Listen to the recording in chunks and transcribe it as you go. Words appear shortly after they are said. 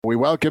We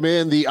welcome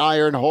in the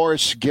Iron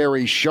Horse,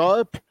 Gary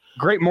Sharp.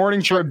 Great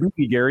morning for a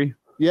beanie, Gary.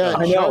 Yeah,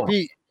 I know.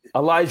 Sharpie.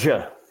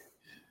 Elijah.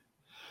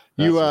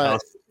 You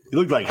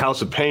look like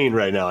House of Pain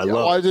right now. I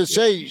love it. I was just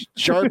say,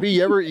 Sharpie,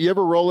 you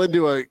ever roll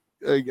into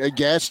a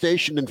gas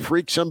station and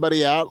freak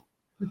somebody out?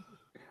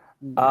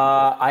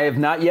 I have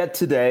not yet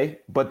today,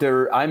 but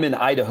I'm in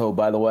Idaho,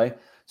 by the way.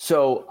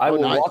 So I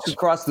will walk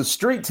across the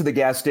street to the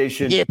gas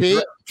station,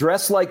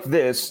 dressed like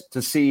this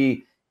to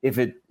see if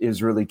it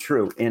is really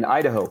true in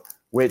Idaho,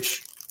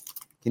 which,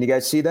 can you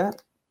guys see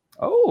that?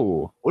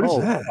 Oh, what is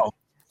that?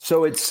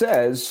 So it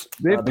says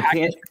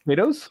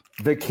potatoes?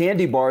 The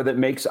candy bar that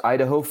makes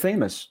Idaho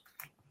famous.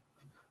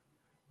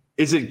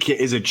 Is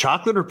it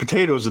chocolate or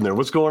potatoes in there?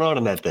 What's going on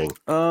in that thing?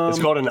 It's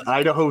called an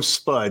Idaho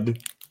Spud,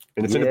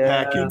 and it's in a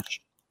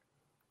package.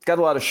 It's got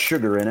a lot of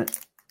sugar in it.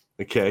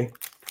 Okay.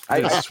 Is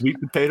it a sweet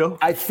potato?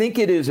 I think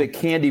it is a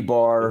candy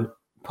bar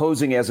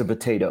posing as a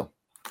potato.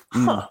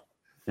 Huh.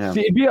 Yeah.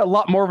 See, it'd be a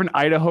lot more of an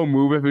Idaho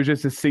move if it was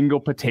just a single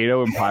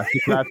potato in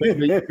plastic wrapping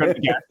that you go to the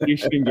gas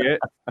station and get.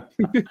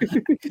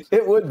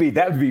 It would be.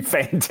 That would be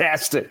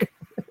fantastic.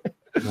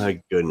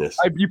 My goodness.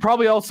 You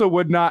probably also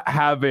would not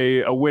have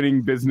a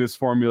winning business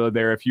formula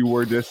there if you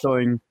were just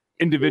selling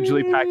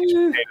individually packaged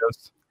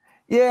potatoes.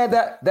 Yeah,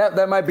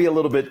 that might be a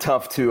little bit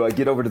tough to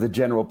get over to the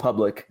general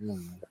public.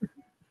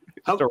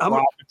 How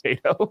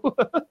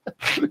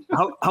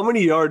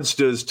many yards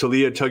does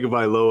Talia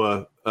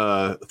Tagovailoa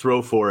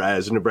throw for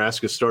as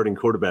Nebraska's starting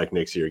quarterback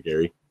next year,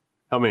 Gary?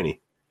 How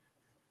many?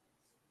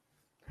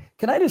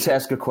 Can I just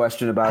ask a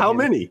question about how him?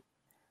 many?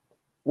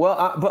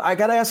 Well, but I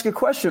got to ask a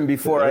question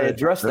before I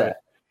address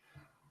that.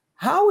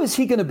 How is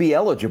he going to be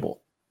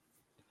eligible?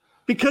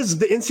 Because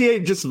the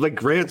NCAA just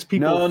grants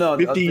people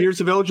 50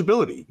 years of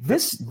eligibility.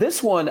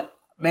 This one,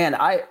 man,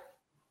 I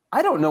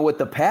don't know what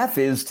the path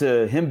is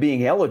to him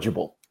being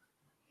eligible.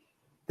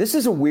 This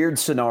is a weird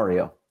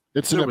scenario.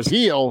 It's an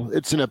appeal.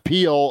 It's an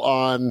appeal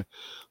on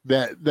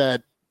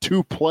that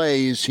 2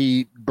 plays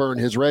he burned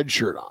his red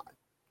shirt on.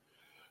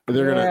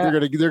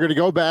 They're gonna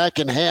go back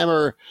and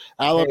hammer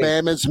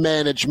Alabama's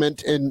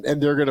management, and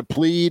they're gonna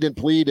plead and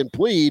plead and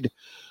plead.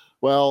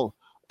 Well,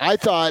 I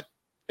thought,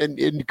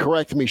 and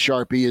correct me,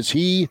 Sharpie,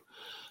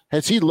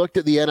 has he looked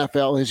at the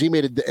NFL? Has he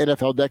made an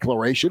NFL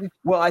declaration?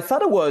 Well, I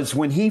thought it was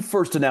when he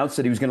first announced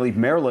that he was going to leave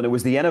Maryland. It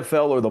was the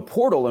NFL or the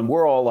portal, and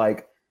we're all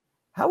like,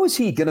 how is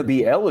he going to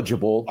be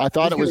eligible? I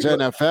thought it was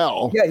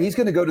NFL. Yeah, he's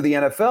going to go to the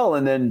NFL,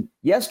 and then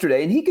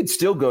yesterday, and he could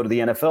still go to the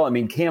NFL. I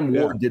mean, Cam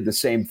Ward did the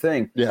same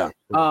thing. Yeah.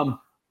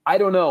 I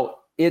don't know.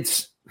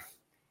 It's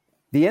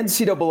the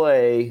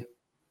NCAA,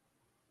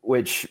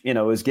 which,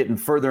 is getting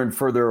further and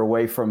further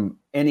away from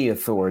any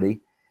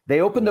authority.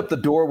 They opened up the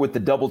door with the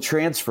double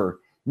transfer.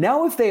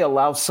 Now, if they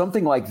allow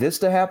something like this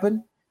to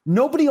happen,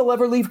 nobody will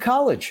ever leave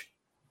college.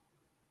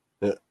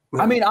 Yeah.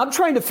 I mean, I'm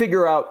trying to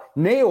figure out,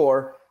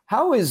 Nayor,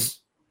 how is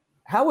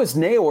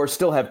Nayor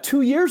still have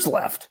 2 years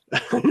left?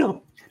 I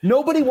know.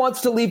 Nobody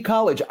wants to leave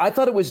college. I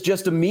thought it was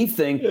just a me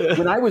thing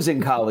when I was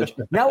in college.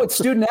 Now it's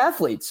student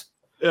athletes.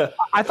 Yeah.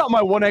 I thought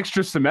my one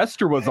extra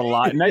semester was a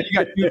lot. Now you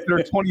got dudes that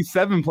are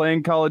 27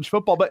 playing college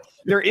football. But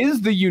there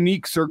is the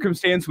unique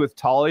circumstance with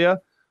Talia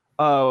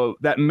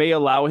that may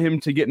allow him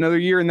to get another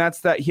year, and that's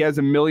that he has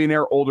a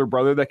millionaire older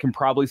brother that can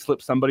probably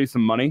slip somebody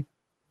some money.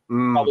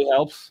 Probably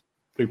helps.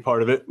 Big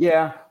part of it.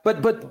 Yeah,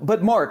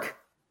 but Mark,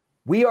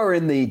 we are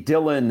in the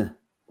Dylan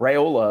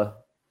Raiola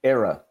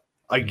era.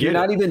 I get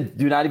it.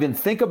 Do not even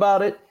think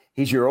about it.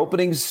 He's your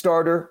opening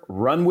starter.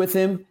 Run with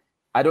him.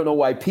 I don't know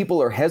why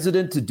people are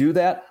hesitant to do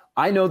that.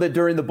 I know that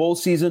during the bowl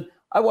season,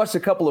 I watched a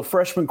couple of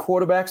freshman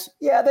quarterbacks.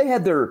 Yeah, they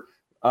had their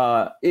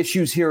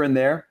issues here and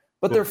there,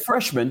 but they're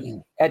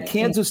freshmen at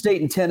Kansas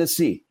State and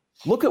Tennessee.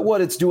 Look at what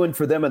it's doing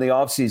for them in the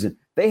offseason.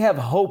 They have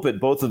hope at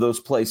both of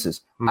those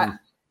places.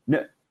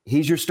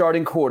 He's your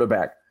starting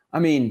quarterback. I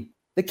mean,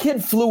 the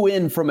kid flew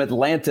in from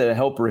Atlanta to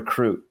help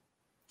recruit.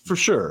 For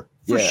sure.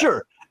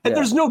 Sure. And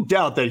there's no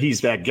doubt that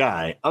he's that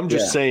guy. I'm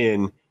just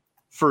saying,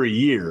 for a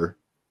year,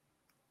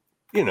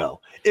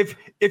 if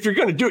you're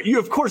going to do it, you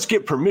of course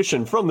get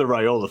permission from the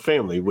Raiola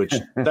family, which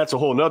that's a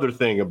whole nother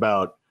thing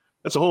about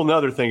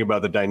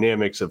the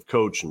dynamics of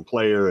coach and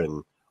player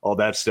and all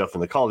that stuff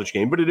in the college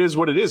game. But it is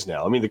what it is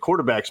now. I mean, the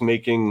quarterback's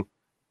making,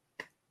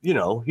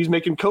 he's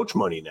making coach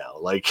money now.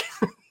 Like,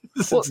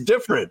 it's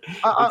different.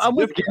 I'm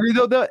with Gary,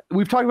 though, that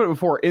we've talked about it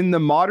before. In the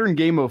modern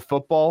game of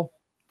football,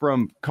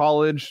 from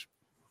college,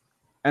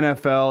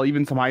 NFL,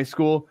 even some high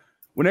school,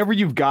 whenever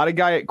you've got a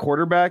guy at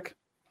quarterback,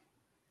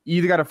 you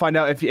either got to find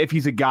out if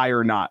he's a guy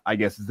or not, I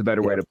guess is the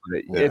better way to put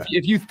it. Yeah.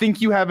 If you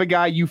think you have a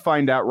guy, you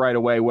find out right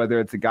away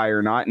whether it's a guy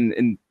or not. And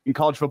in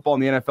college football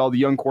and the NFL, the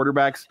young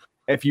quarterbacks,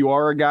 if you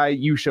are a guy,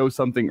 you show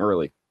something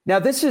early. Now,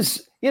 this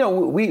is,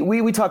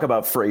 we talk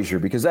about Frazier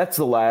because that's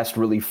the last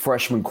really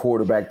freshman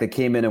quarterback that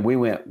came in and we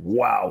went,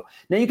 wow.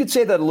 Now, you could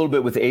say that a little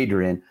bit with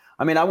Adrian.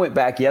 I mean, I went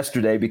back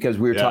yesterday because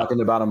we were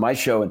talking about on my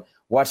show and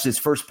watched his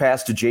first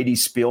pass to J.D.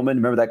 Spielman.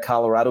 Remember that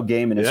Colorado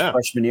game in his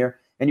freshman year?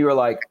 And you were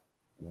like,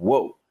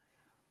 whoa.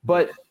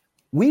 But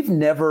we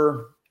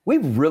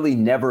really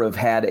never have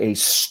had a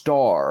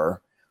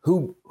star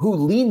who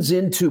leans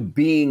into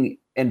being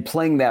and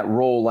playing that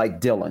role like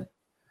Dylan.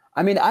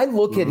 I mean, I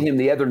look at him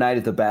the other night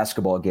at the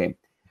basketball game.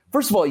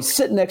 First of all, he's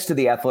sitting next to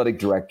the athletic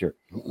director.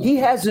 He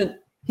hasn't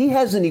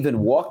even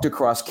walked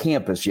across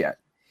campus yet.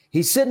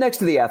 He's sitting next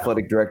to the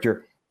athletic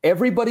director.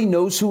 Everybody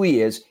knows who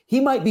he is. He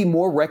might be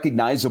more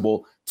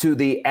recognizable to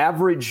the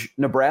average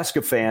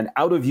Nebraska fan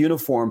out of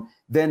uniform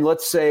than,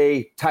 let's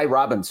say, Ty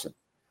Robinson.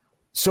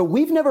 So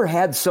we've never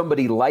had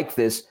somebody like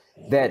this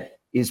that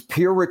is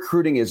peer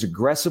recruiting as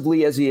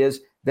aggressively as he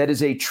is, that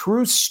is a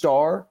true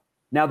star.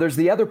 Now, there's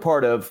the other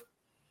part of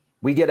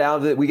we get all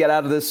this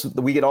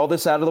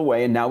out of the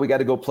way, and now we got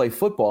to go play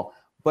football.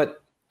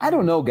 But I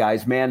don't know,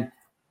 guys, man.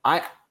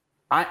 I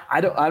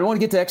don't want to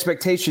get to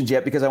expectations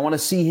yet because I want to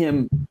see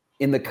him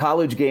in the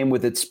college game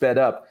with it sped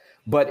up.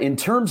 But in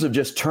terms of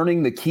just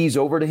turning the keys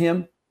over to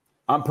him,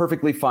 I'm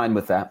perfectly fine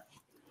with that.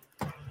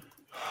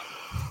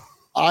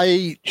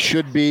 I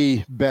should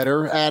be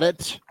better at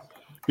it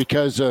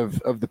because of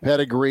the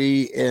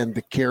pedigree and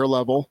the care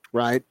level,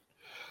 right?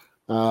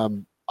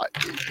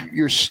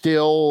 You're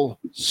still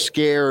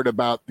scared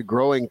about the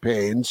growing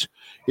pains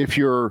if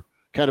you're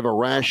kind of a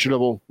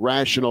rational,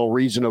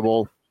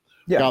 reasonable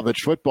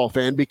college football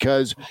fan,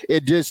 because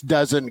it just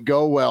doesn't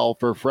go well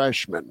for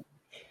freshmen.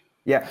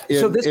 Yeah.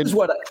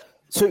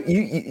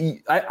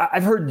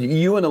 I've heard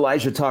you and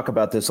Elijah talk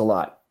about this a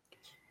lot,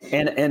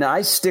 and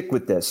I stick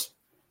with this.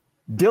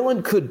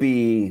 Dylan could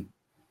be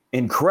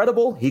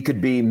incredible. He could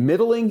be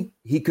middling.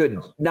 He could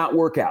not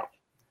work out.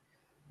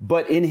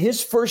 But in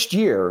his first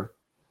year,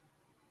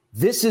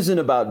 this isn't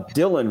about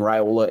Dylan,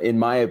 Raiola, in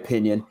my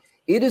opinion.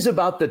 It is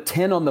about the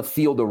 10 on the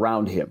field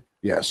around him.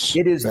 Yes.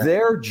 It is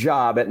their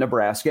job at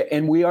Nebraska,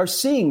 and we are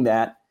seeing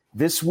that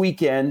this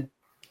weekend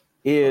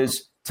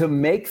is to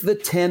make the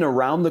 10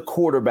 around the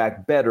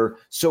quarterback better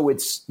so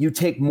you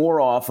take more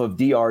off of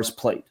DR's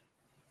plate.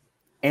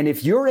 And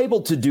if you're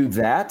able to do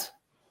that,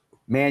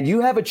 man,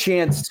 you have a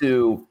chance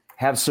to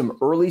have some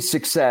early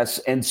success,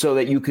 and so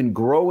that you can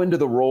grow into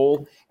the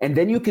role, and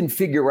then you can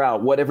figure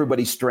out what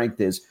everybody's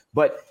strength is.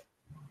 But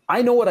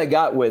I know what I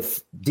got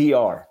with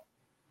DR.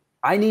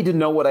 I need to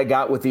know what I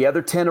got with the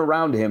other 10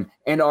 around him,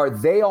 and are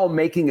they all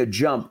making a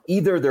jump?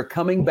 Either they're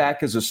coming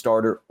back as a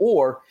starter,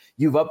 or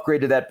you've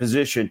upgraded that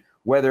position,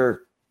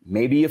 whether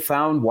maybe you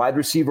found wide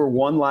receiver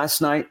 1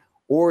 last night,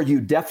 or you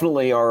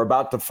definitely are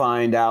about to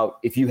find out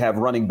if you have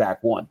running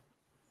back 1.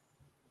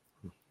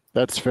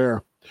 That's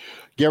fair.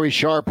 Gary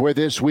Sharp with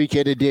us,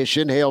 weekend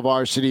edition, Hail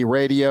Varsity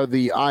Radio.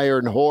 The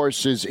Iron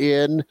Horse is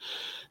in, and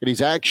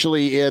he's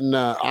actually in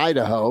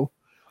Idaho.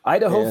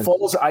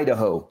 Falls,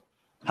 Idaho.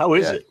 How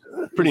is it?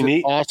 Pretty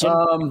neat.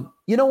 Awesome.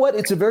 You know what?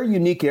 It's a very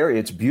unique area.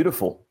 It's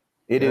beautiful.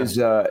 It is.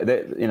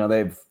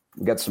 They've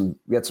got some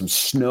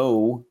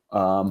snow,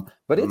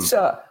 but it's.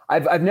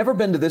 I've never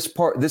been to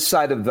this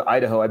side of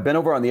Idaho. I've been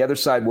over on the other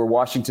side where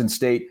Washington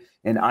State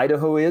and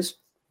Idaho is,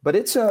 but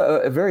it's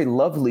a very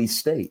lovely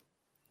state.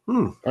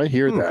 I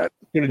hear that.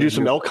 You're gonna do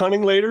some elk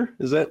hunting later?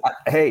 Is that?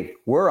 Hey,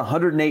 we're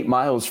 108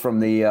 miles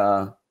from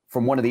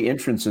one of the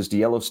entrances to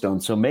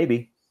Yellowstone, so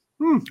maybe.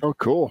 Oh,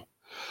 cool.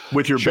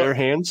 With your bare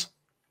hands?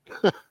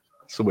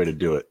 That's the way to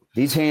do it.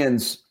 These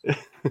hands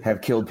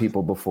have killed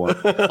people before.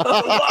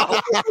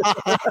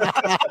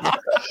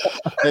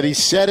 And he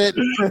said it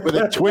with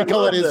a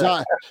twinkle in his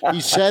eye.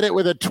 He said it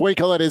with a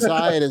twinkle in his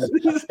eye and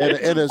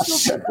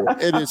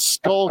his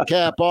skull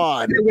cap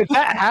on. With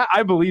that hat,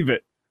 I believe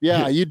it.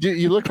 Yeah, you do.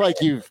 You look like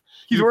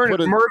He's wearing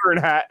a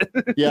murdering hat.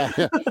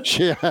 Yeah.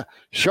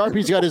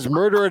 Sharpie's got his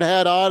murdering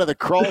hat on, and the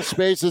crawl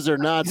spaces are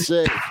not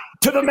safe.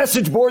 To the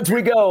message boards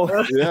we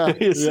go. Yeah.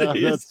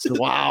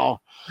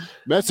 Wow.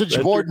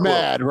 Message board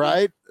mad,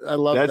 right? I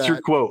love that. That's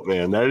your quote,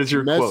 man. That is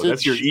your quote.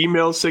 That's your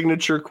email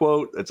signature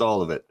quote. That's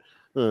all of it.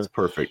 That's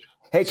perfect.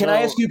 Hey, can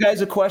I ask you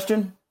guys a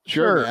question?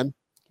 Sure, man.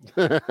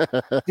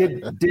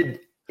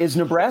 Is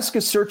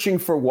Nebraska searching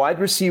for wide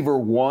receiver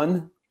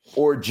 1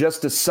 or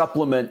just a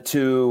supplement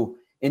to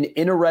an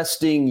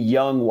interesting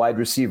young wide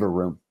receiver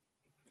room?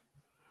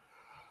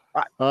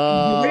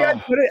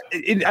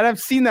 And I've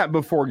seen that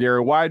before, Gary,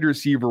 wide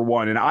receiver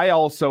 1. And I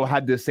also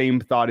had the same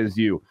thought as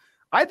you.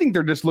 I think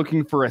they're just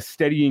looking for a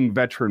steadying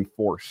veteran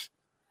force.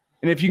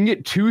 And if you can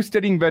get 2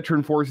 steadying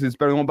veteran forces,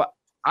 better than 1. But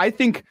I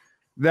think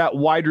that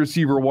wide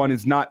receiver 1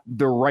 is not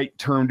the right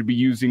term to be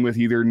using with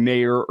either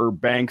Nair or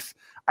Banks.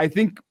 I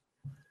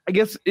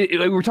guess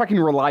we're talking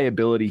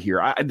reliability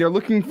here. They're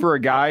looking for a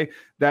guy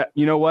that,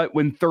 you know what,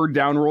 when third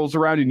down rolls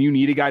around and you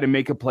need a guy to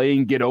make a play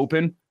and get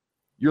open,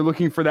 you're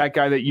looking for that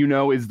guy that you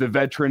know is the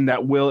veteran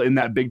that will, in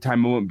that big time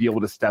moment, be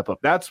able to step up.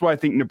 That's what I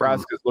think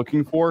Nebraska is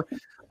looking for.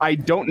 I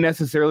don't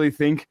necessarily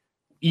think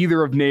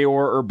either of Nayor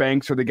or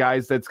Banks are the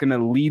guys that's going to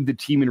lead the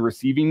team in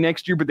receiving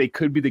next year, but they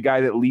could be the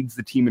guy that leads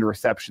the team in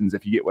receptions,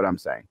 if you get what I'm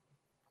saying.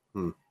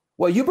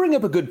 Well, you bring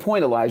up a good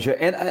point, Elijah,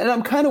 and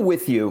I'm kind of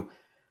with you.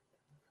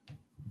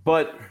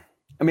 But,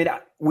 I mean,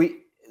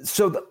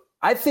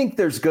 I think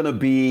there's going to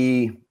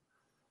be,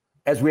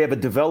 as we have a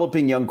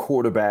developing young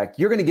quarterback,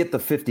 you're going to get the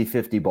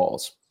 50-50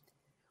 balls.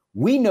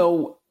 We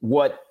know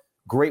what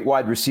great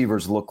wide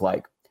receivers look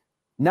like.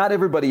 not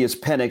everybody is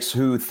Penix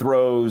who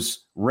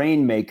throws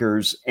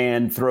rainmakers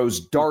and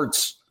throws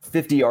darts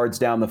 50 yards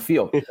down the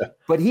field. Yeah.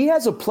 But he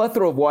has a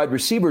plethora of wide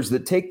receivers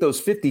that take those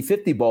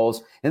 50-50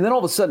 balls, and then all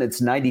of a sudden it's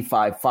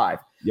 95-5.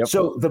 Yep.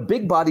 So the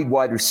big-bodied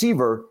wide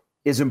receiver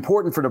is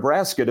important for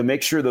Nebraska to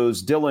make sure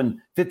those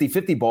Dillon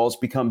 50-50 balls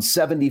become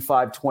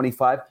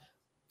 75-25.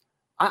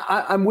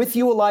 I'm with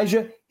you,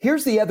 Elijah.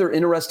 Here's the other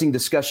interesting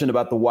discussion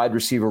about the wide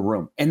receiver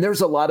room. And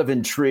there's a lot of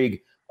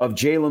intrigue of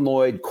Jalen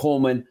Lloyd,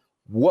 Coleman,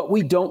 what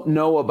we don't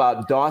know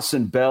about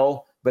Dawson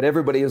Bell, but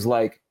everybody is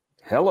like,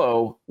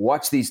 hello,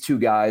 watch these two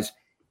guys.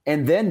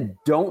 And then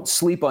don't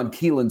sleep on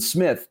Keelan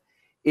Smith.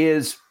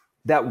 Is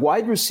that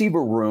wide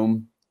receiver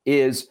room,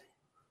 is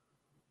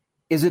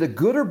it a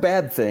good or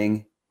bad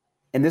thing?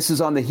 And this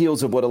is on the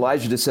heels of what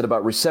Elijah just said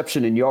about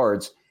reception and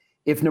yards.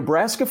 If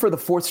Nebraska for the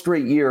fourth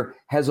straight year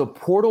has a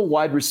portal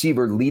wide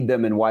receiver lead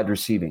them in wide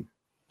receiving,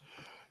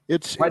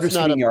 wide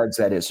receiving yards,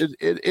 that is.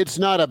 It's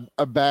not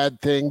a bad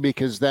thing,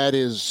 because that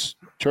is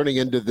turning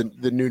into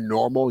the new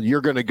normal.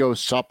 You're going to go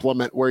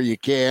supplement where you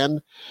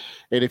can.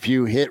 And if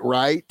you hit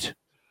right,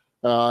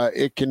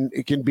 it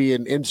can be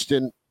an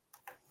instant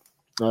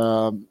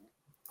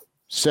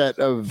set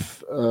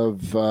of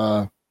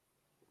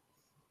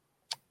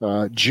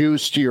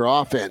juice to your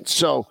offense.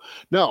 So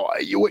no,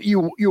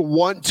 you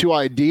want to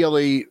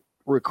ideally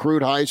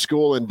recruit high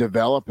school and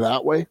develop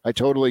that way. I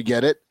totally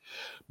get it.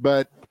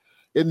 But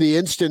in the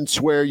instance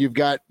where you've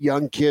got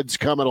young kids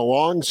coming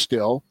along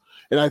still,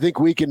 and I think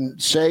we can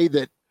say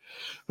that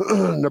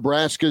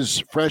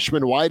Nebraska's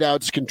freshman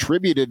wideouts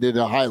contributed at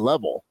a high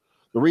level.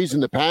 The reason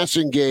the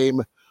passing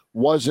game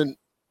wasn't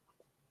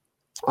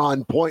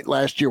on point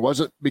last year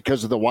wasn't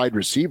because of the wide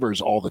receivers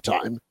all the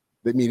time.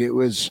 I mean, it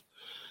was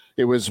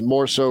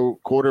more so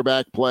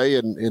quarterback play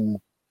and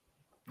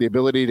the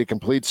ability to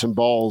complete some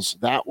balls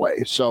that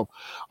way. So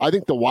I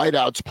think the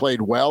wideouts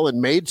played well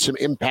and made some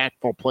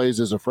impactful plays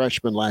as a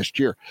freshman last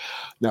year.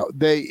 Now,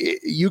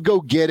 you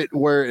go get it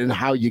where and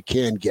how you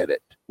can get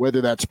it, whether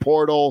that's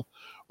portal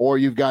or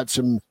you've got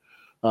some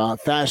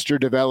faster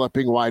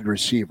developing wide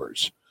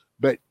receivers.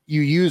 But you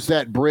use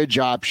that bridge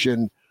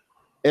option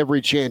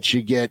every chance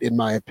you get, in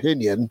my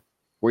opinion,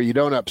 where you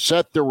don't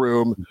upset the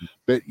room,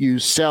 but you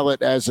sell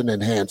it as an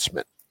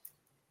enhancement.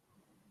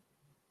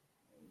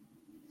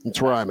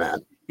 That's where I'm at.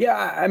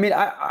 Yeah, I mean,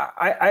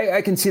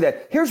 I can see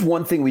that. Here's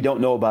one thing we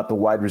don't know about the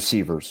wide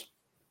receivers,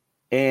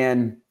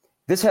 and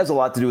this has a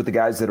lot to do with the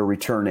guys that are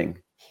returning.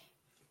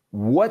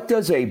 What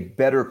does a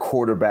better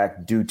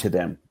quarterback do to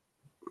them?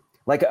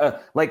 Like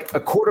a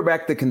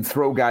quarterback that can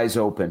throw guys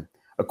open,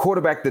 a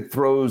quarterback that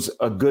throws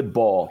a good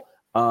ball.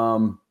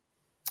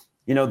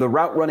 The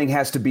route running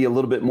has to be a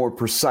little bit more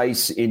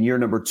precise in year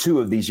number 2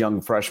 of these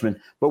young freshmen,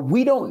 but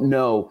we don't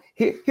know.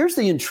 Here's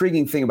the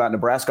intriguing thing about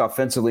Nebraska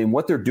offensively and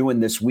what they're doing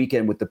this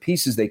weekend with the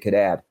pieces they could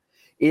add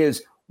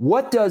is,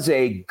 what does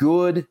a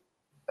good,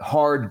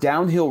 hard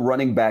downhill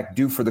running back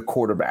do for the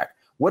quarterback?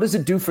 What does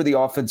it do for the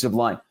offensive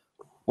line?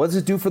 What does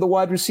it do for the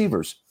wide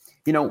receivers?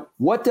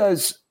 What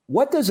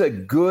does a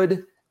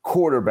good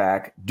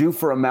quarterback do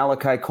for a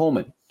Malachi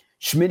Coleman?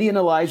 Schmitty and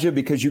Elijah,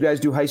 because you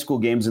guys do high school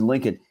games in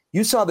Lincoln,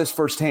 you saw this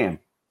firsthand.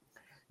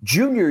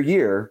 Junior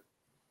year,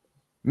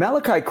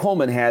 Malachi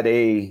Coleman had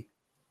a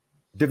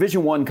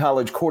Division I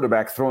college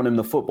quarterback throwing him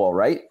the football,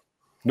 right?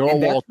 Noah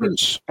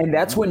Walters. And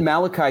that's when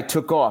Malachi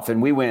took off,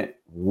 and we went,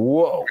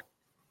 whoa.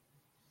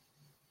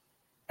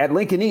 At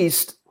Lincoln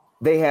East,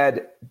 they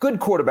had good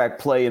quarterback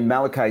play in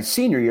Malachi's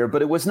senior year,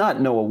 but it was not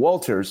Noah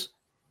Walters.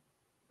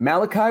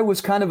 Malachi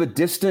was kind of a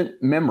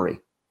distant memory.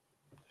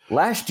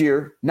 Last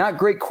year, not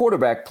great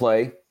quarterback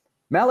play.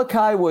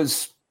 Malachi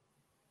was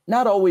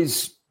not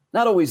always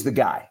the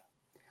guy.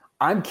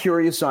 I'm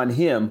curious on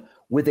him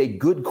with a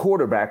good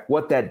quarterback,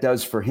 what that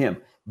does for him.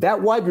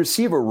 That wide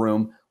receiver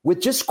room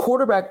with just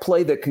quarterback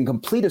play that can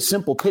complete a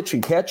simple pitch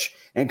and catch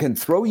and can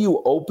throw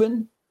you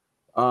open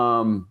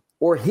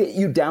or hit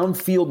you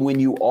downfield when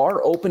you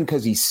are open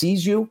because he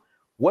sees you.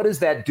 What does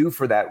that do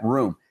for that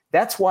room?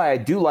 That's why I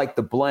do like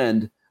the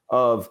blend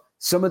of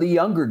some of the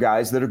younger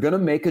guys that are going to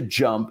make a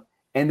jump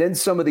and then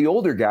some of the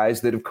older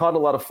guys that have caught a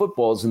lot of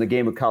footballs in the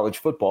game of college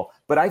football.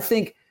 But I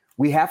think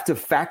we have to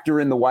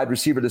factor in the wide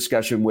receiver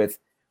discussion with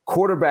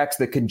quarterbacks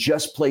that can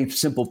just play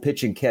simple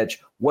pitch and catch,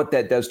 what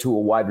that does to a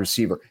wide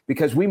receiver.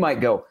 Because we might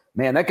go,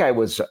 man, that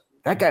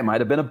guy might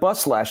have been a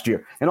bust last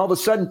year. And all of a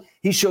sudden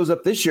he shows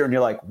up this year and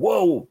you're like,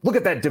 whoa, look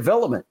at that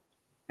development.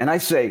 And I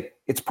say,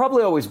 it's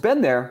probably always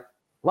been there.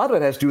 A lot of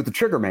it has to do with the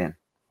trigger man.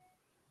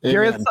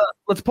 Gary,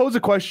 let's pose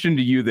a question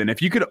to you then.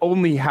 If you could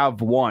only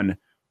have one,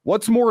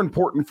 what's more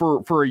important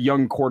for a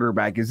young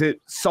quarterback? Is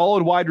it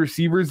solid wide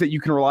receivers that you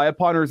can rely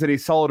upon, or is it a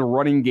solid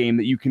running game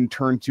that you can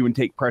turn to and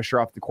take pressure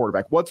off the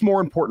quarterback? What's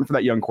more important for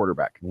that young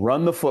quarterback?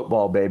 Run the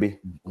football, baby.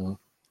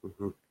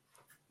 Mm-hmm.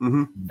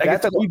 Mm-hmm. I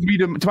guess that leads me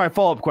to my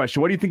follow-up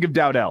question. What do you think of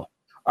Dowdell?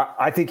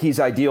 I think he's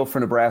ideal for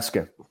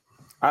Nebraska.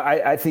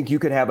 I think you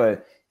could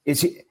have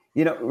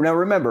now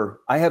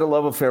remember, I had a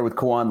love affair with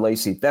Kawan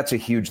Lacey. That's a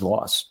huge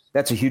loss.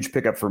 That's a huge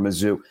pickup for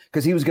Mizzou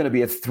because he was going to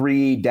be a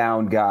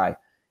 3-down guy.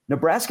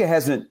 Nebraska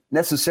hasn't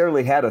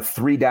necessarily had a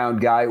 3-down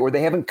guy, or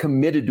they haven't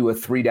committed to a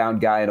 3-down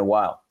guy in a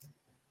while.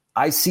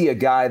 I see a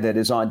guy that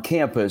is on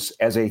campus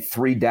as a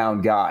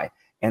 3-down guy,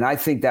 and I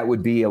think that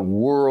would be a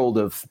world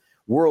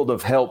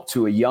of help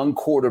to a young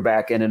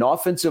quarterback and an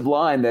offensive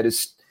line that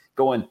is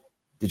going,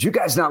 did you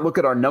guys not look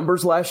at our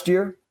numbers last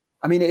year?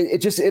 I mean,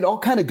 it all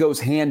kind of goes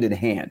hand in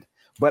hand.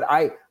 But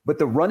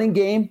the running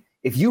game,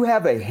 if you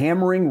have a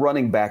hammering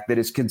running back that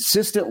is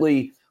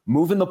consistently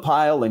moving the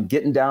pile and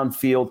getting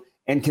downfield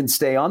and can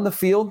stay on the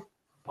field,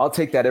 I'll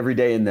take that every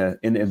day in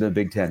the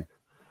Big Ten.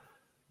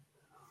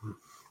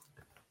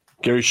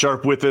 Gary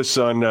Sharp with us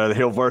on the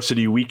Hail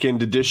Varsity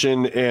Weekend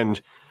Edition.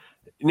 And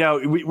now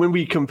when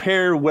we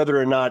compare whether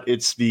or not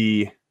it's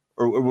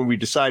when we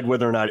decide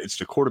whether or not it's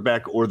the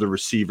quarterback or the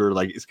receiver,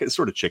 like it's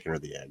sort of chicken or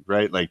the egg,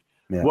 right? Like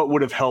what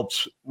would have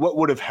helped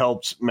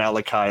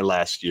Malachi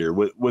last year?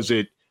 Was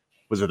it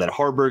that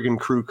Harburg and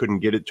crew couldn't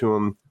get it to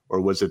him,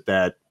 or was it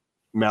that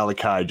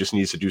Malachi just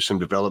needs to do some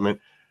development?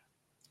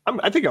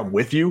 I think I'm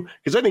with you,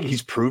 because I think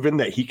he's proven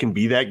that he can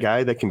be that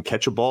guy that can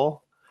catch a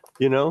ball.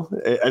 You know,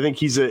 I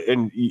think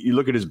and you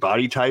look at his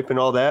body type and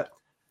all that.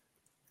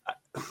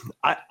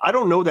 I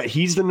don't know that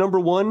he's the number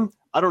one.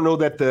 I don't know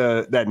that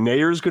that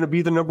Nair is going to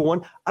be the number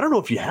one. I don't know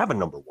if you have a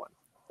number one.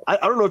 I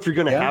don't know if you're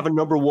going to have a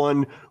number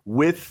one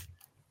with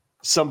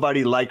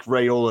somebody like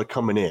Raiola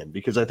coming in,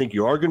 because I think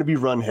you are going to be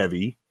run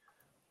heavy.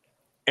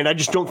 And I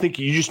just don't think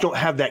you just don't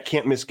have that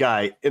can't miss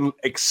guy,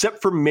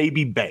 except for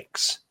maybe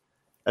Banks.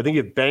 I think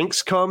if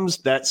Banks comes,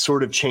 that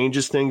sort of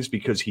changes things,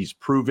 because he's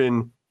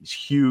proven, he's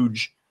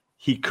huge.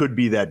 He could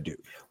be that dude.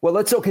 Well,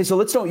 let's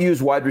don't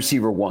use wide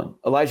receiver one.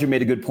 Elijah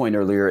made a good point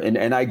earlier,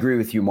 and I agree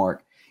with you,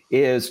 Mark,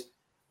 is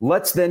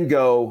let's then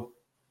go,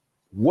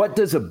 what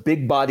does a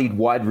big-bodied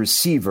wide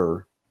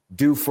receiver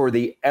do for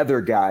the other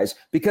guys?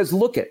 Because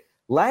look at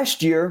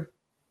last year,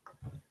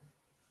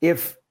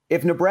 if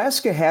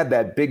Nebraska had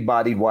that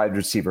big-bodied wide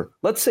receiver,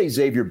 let's say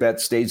Xavier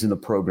Betts stays in the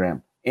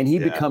program and he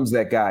becomes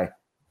that guy,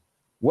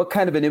 what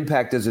kind of an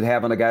impact does it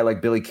have on a guy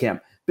like Billy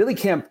Kemp? Billy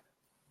Kemp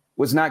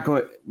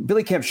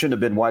shouldn't have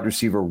been wide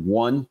receiver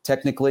one,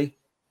 technically.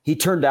 He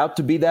turned out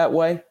to be that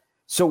way.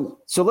 So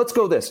let's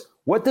go this.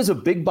 What does a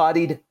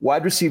big-bodied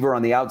wide receiver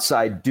on the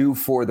outside do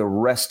for the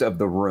rest of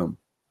the room?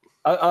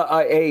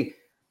 A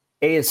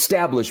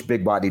established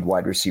big-bodied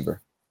wide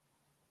receiver.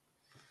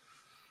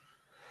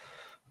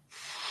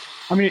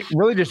 I mean, it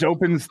really just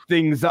opens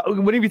things up.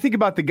 Whenever you think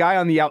about the guy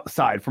on the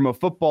outside from a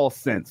football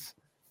sense,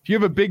 if you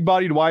have a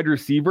big-bodied wide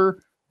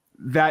receiver,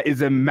 that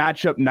is a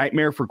matchup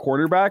nightmare for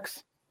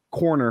cornerbacks.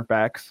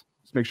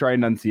 Let's make sure I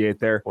enunciate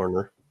there.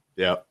 Corner.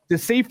 Yeah. The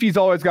safety's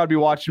always got to be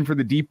watching for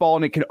the deep ball,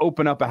 and it can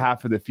open up a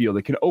half of the field.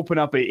 It can open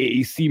up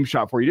a seam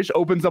shot for you. It just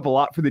opens up a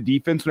lot for the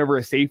defense whenever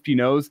a safety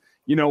knows,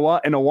 you know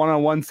what, in a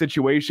one-on-one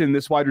situation,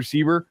 this wide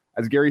receiver,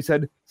 as Gary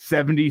said,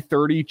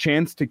 70-30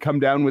 chance to come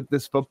down with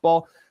this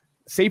football.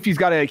 Safety's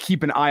got to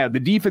keep an eye out. The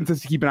defense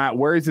has to keep an eye out.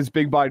 Where is this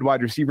big-bodied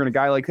wide receiver? And a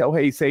guy like,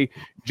 say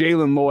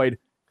Jalen Lloyd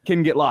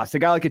can get lost. A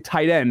guy like a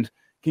tight end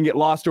can get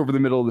lost over the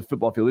middle of the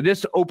football field. It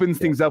just opens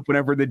things up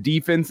whenever the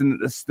defense and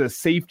the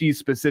safeties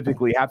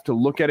specifically have to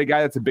look at a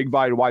guy that's a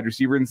big-bodied wide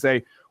receiver and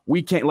say,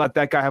 we can't let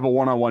that guy have a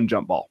one-on-one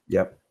jump ball.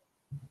 Yep.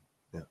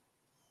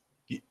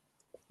 Yeah.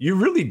 You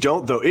really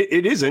don't, though.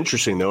 It is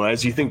interesting, though,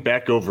 as you think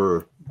back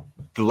over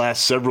the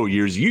last several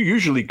years, you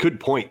usually could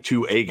point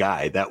to a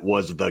guy that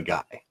was the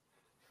guy.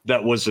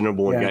 That was the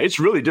number one guy. It's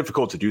really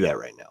difficult to do that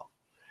right now.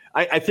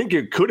 I think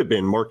it could have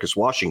been Marcus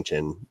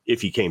Washington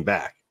if he came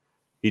back.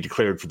 He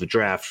declared for the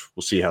draft.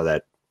 We'll see how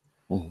that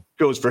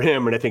goes for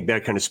him. And I think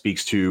that kind of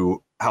speaks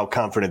to how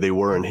confident they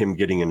were in him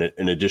getting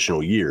an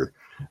additional year.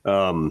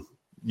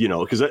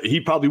 Because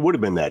he probably would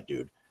have been that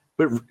dude.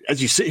 But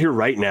as you sit here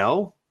right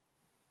now,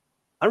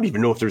 I don't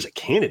even know if there's a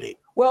candidate.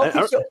 Well,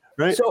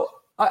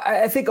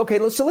 I think,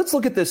 let's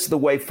look at this the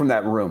way from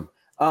that room.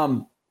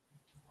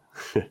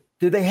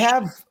 Do they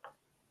have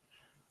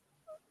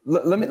 –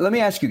 let me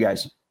ask you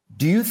guys,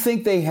 do you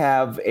think they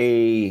have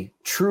a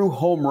true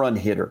home run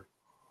hitter?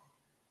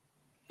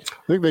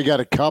 I think they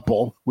got a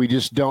couple. We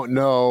just don't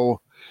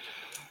know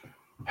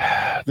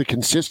the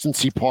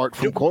consistency part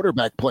from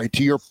quarterback play.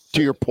 To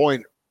your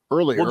point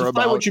earlier, well,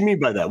 define what you mean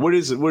by that. What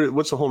is it?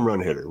 What's a home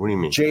run hitter? What do you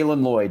mean?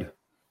 Jalen Lloyd.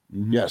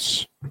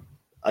 Yes.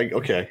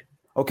 Okay.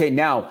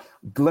 Now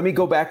let me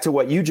go back to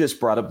what you just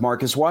brought up,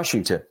 Marcus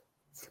Washington,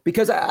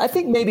 because I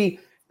think maybe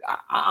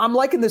I'm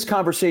liking this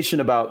conversation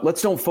about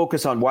let's don't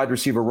focus on wide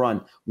receiver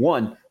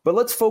one, but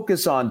let's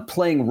focus on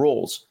playing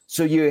roles.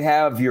 So you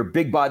have your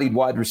big-bodied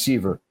wide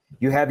receiver.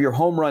 You have your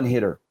home run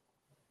hitter.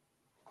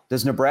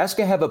 Does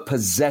Nebraska have a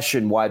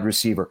possession wide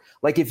receiver?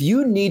 Like if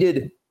you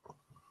needed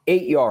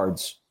 8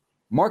 yards,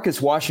 Marcus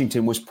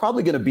Washington was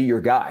probably going to be your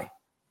guy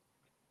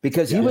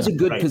because he was a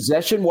good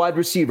possession wide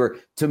receiver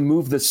to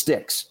move the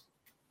sticks.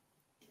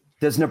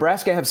 Does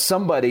Nebraska have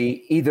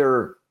somebody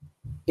either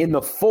in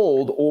the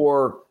fold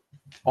or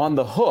on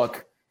the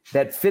hook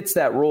that fits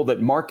that role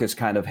that Marcus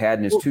kind of had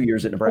in his 2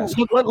 years at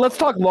Nebraska? Let's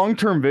talk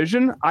long-term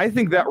vision. I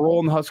think that role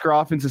in the Husker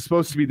offense is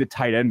supposed to be the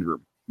tight end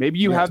room. Maybe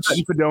you have that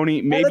in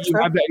Fedoni. Maybe you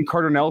have that in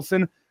Carter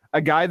Nelson,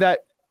 a guy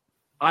that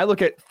I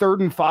look at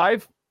 3rd and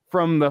 5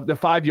 from the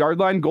 5-yard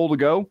line, goal to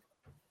go.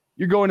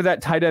 You're going to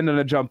that tight end on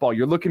a jump ball.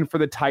 You're looking for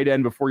the tight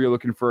end before you're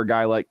looking for a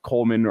guy like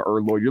Coleman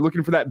or Lloyd. You're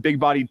looking for that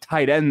big-bodied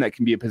tight end that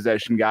can be a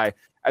possession guy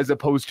as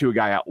opposed to a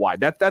guy out wide.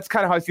 That's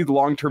kind of how I see the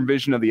long-term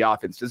vision of the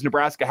offense. Does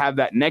Nebraska have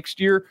that next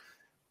year?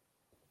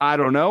 I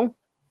don't know.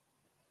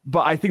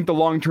 But I think the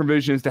long-term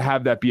vision is to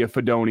have that be a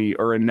Fedoni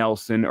or a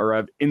Nelson or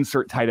a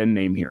insert tight end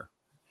name here.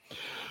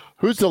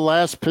 Who's the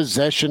last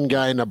possession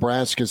guy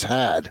Nebraska's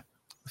had?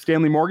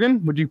 Stanley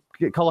Morgan? Would you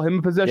call him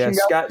a possession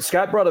guy?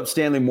 Scott brought up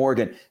Stanley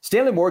Morgan.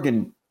 Stanley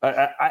Morgan,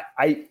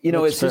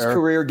 as his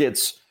career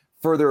gets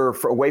further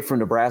away from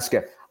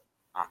Nebraska,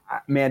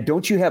 man,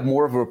 don't you have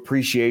more of an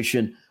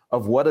appreciation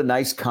of what a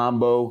nice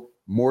combo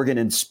Morgan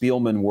and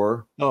Spielman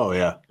were? Oh,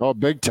 yeah. Oh,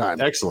 big time.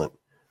 Excellent.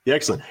 Yeah,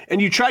 excellent.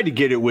 And you tried to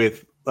get it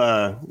with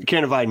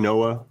Canavai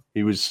Noah.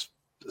 He was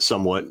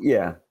somewhat,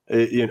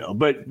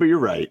 but you're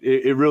right.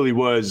 It really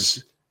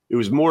was. It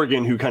was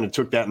Morgan who kind of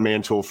took that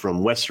mantle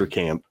from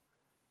Westerkamp.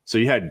 So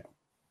you had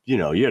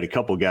a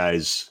couple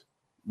guys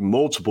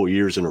multiple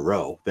years in a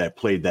row that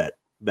played that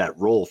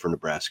role for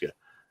Nebraska.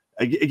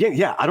 Again,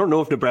 yeah, I don't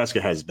know if Nebraska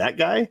has that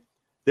guy.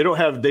 They don't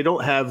have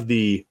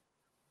the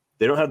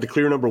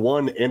clear number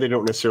one, and they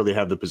don't necessarily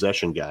have the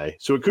possession guy.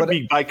 So it could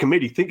be by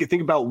committee.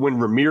 Think about when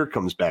Ramir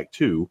comes back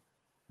too.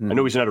 I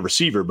know he's not a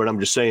receiver, but I'm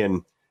just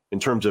saying in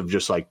terms of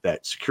just like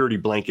that security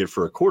blanket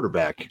for a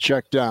quarterback,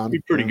 check down, be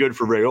pretty good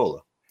for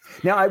Raiola.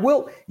 Now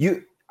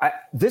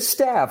this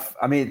staff,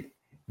 I mean,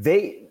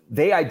 they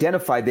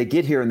identify, they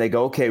get here and they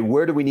go, okay,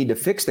 where do we need to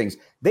fix things?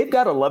 They've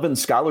got 11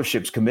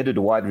 scholarships committed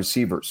to wide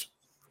receivers.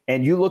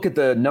 And you look at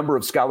the number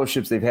of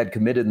scholarships they've had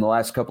committed in the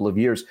last couple of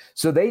years.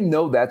 So they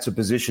know that's a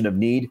position of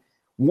need.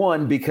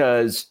 One,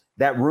 because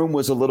that room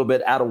was a little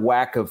bit out of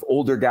whack of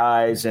older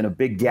guys and a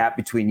big gap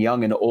between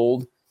young and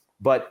old.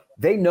 But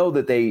they know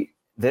that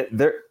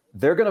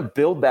they're going to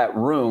build that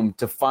room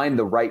to find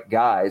the right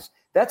guys.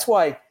 That's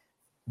why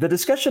the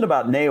discussion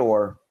about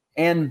Naor,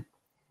 and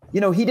he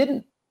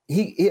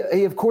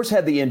of course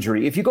had the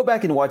injury. If you go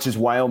back and watch his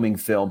Wyoming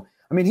film,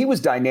 I mean, he was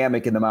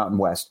dynamic in the Mountain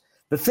West.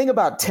 The thing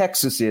about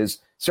Texas is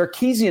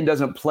Sarkisian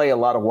doesn't play a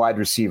lot of wide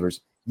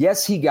receivers.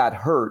 Yes, he got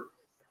hurt.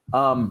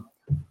 I'm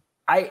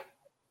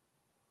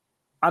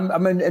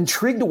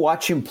intrigued to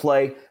watch him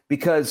play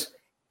because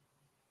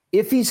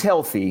if he's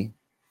healthy,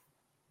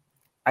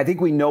 I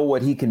think we know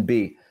what he can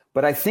be.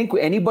 But I think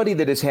anybody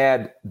that has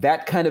had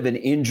that kind of an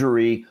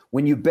injury,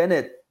 when you've been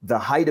at the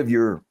height of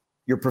your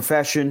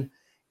profession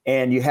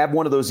and you have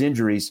one of those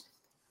injuries,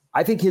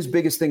 I think his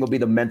biggest thing will be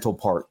the mental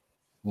part,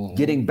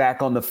 getting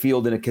back on the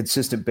field in a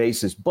consistent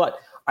basis. But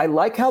I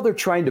like how they're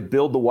trying to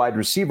build the wide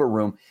receiver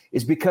room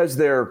is because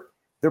they're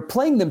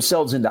playing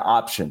themselves into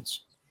options.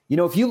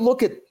 If you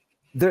look at,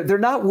 they're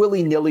not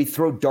willy-nilly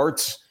throw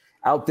darts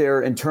out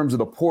there in terms of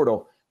the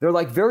portal. They're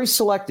like very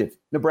selective.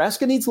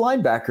 Nebraska needs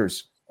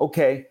linebackers.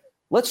 Okay,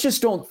 let's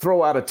just don't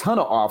throw out a ton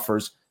of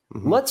offers.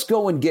 Let's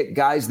go and get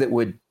guys that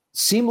would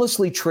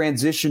seamlessly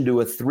transition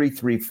to a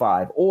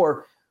 3-3-5.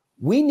 Or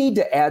we need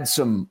to add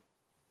some,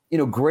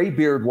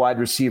 graybeard wide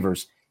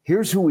receivers.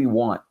 Here's who we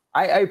want.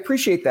 I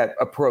appreciate that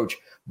approach,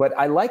 but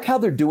I like how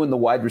they're doing the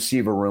wide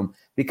receiver room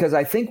because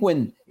I think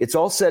when it's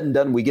all said and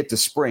done, we get to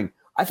spring,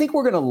 I think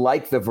we're going to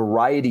like the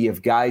variety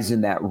of guys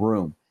in that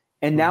room.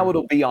 And now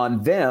it'll be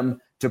on them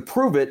to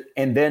prove it,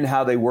 and then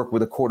how they work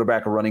with a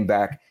quarterback, a running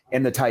back,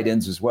 and the tight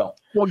ends as well.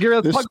 Well, Gary,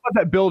 let's talk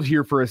about that build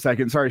here for a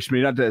second. Sorry,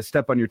 Schmidt, not to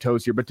step on your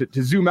toes here, but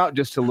to zoom out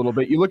just a little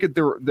bit. You look at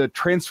the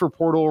transfer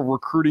portal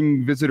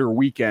recruiting visitor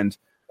weekend.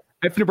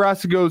 If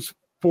Nebraska goes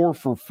 4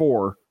 for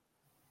 4,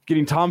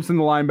 getting Thompson,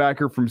 the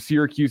linebacker from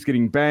Syracuse,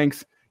 getting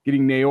Banks,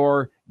 getting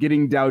Naor,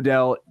 getting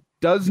Dowdell,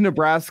 does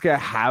Nebraska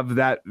have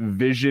that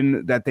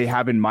vision that they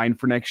have in mind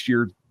for next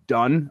year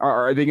done?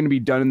 Are they going to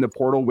be done in the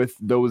portal with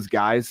those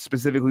guys,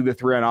 specifically the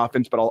 3 on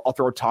offense? But I'll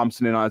throw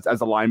Thompson in as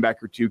a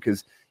linebacker too,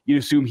 because you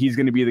assume he's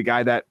going to be the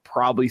guy that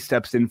probably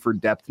steps in for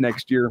depth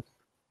next year. A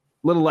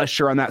little less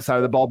sure on that side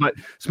of the ball, but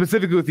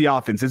specifically with the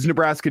offense, is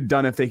Nebraska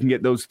done if they can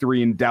get those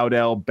 3 in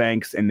Dowdell,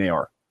 Banks, and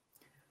Naor?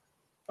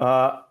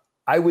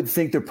 I would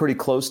think they're pretty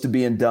close to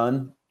being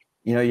done.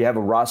 You have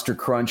a roster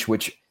crunch,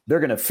 which they're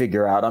going to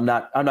figure out. I'm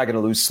not going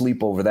to lose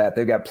sleep over that.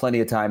 They've got plenty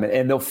of time,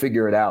 and they'll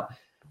figure it out.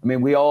 I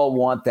mean, we all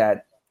want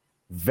that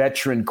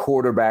veteran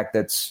quarterback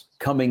that's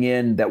coming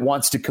in that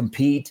wants to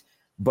compete,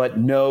 but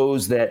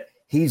knows that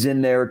he's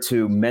in there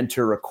to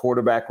mentor a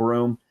quarterback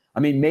room. I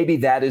mean, maybe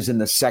that is in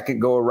the second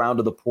go around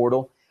of the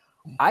portal.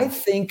 I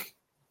think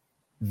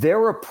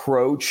their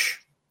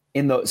approach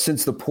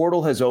since the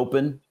portal has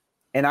opened,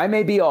 and I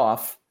may be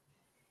off,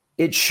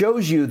 it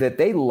shows you that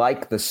they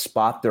like the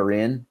spot they're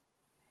in,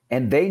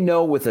 and they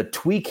know with a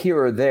tweak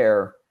here or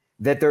there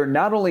that they're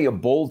not only a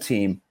bowl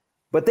team,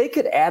 but they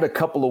could add a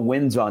couple of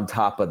wins on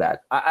top of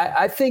that.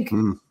 I think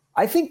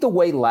the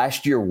way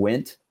last year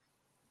went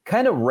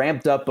kind of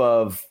ramped up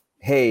of,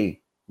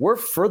 hey, we're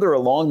further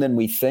along than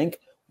we think.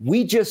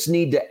 We just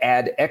need to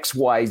add X,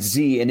 Y,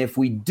 Z. And if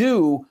we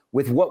do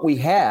with what we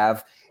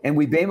have and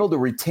we've been able to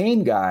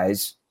retain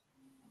guys,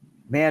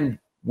 man,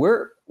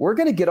 we're we're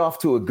going to get off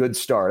to a good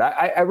start.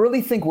 I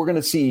really think we're going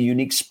to see a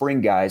unique spring,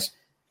 guys,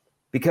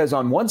 because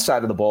on one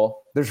side of the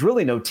ball, there's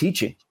really no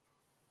teaching.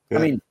 Yeah,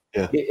 I mean,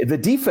 the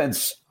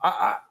defense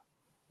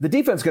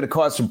is going to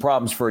cause some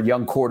problems for a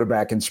young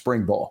quarterback in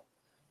spring ball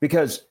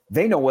because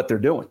they know what they're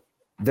doing.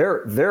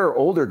 They're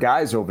older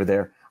guys over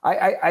there.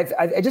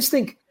 I just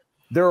think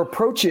their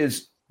approach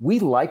is we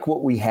like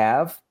what we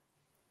have,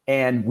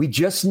 and we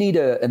just need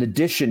an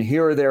addition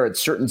here or there at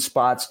certain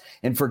spots.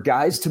 And for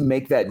guys to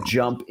make that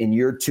jump in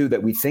year 2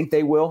 that we think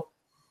they will,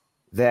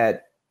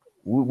 that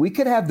we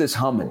could have this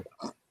humming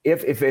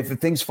if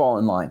things fall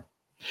in line.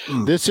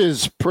 This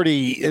is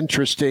pretty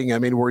interesting. I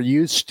mean, we're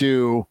used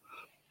to,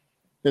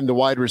 in the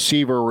wide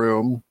receiver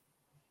room,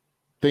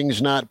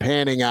 things not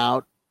panning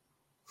out.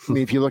 I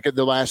mean, if you look at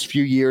the last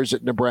few years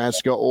at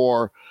Nebraska,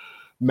 or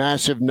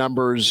massive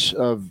numbers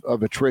of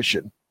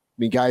attrition.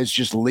 I mean, guys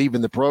just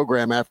leaving the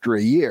program after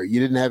a year. You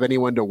didn't have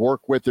anyone to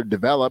work with or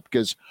develop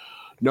because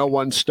no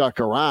one stuck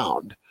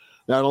around.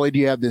 Not only do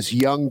you have this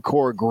young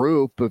core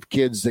group of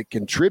kids that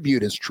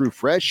contribute as true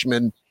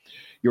freshmen,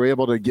 you're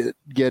able to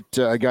get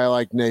a guy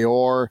like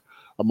Nayor,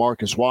 a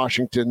Marcus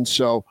Washington.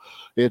 So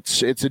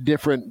it's a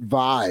different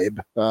vibe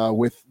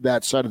with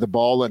that side of the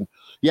ball. And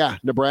yeah,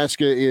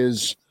 Nebraska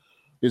is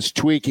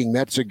tweaking.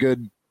 That's a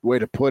good way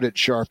to put it,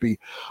 Sharpie.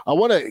 I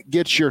want to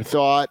get your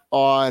thought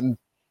on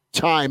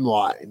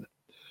timeline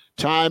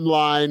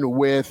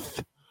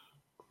with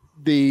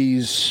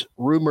these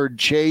rumored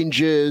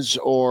changes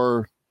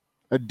or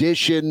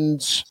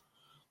additions.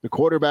 The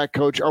quarterback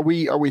coach, are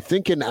we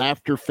thinking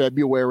after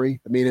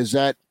February? I mean, is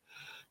that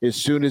as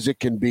soon as it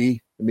can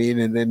be? I mean,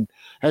 and then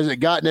has it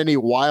gotten any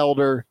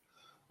wilder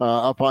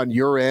up on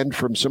your end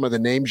from some of the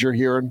names you're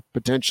hearing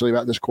potentially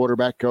about this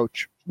quarterback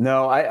coach?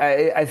 No,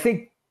 I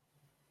think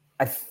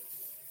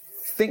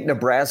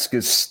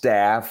Nebraska's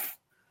staff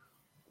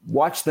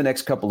watch the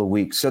next couple of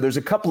weeks. So there's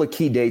a couple of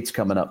key dates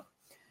coming up.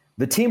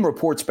 The team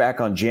reports back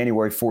on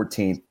January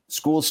 14th.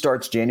 School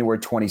starts January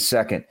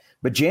 22nd.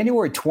 But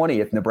January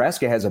 20th,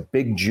 Nebraska has a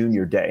big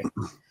junior day.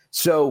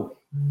 So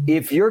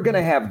if you're going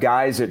to have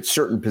guys at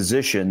certain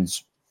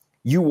positions,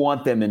 you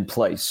want them in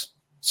place.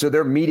 So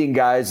they're meeting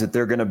guys that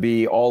they're going to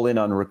be all in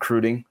on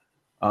recruiting.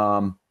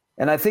 And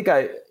I think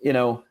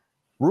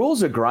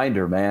Rule's a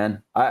grinder,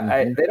 man.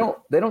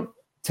 They don't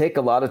take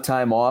a lot of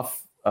time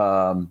off.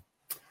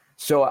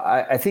 So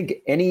I think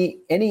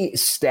any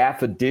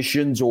staff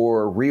additions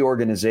or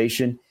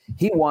reorganization,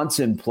 he wants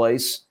in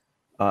place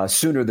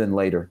sooner than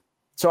later.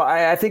 So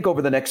I think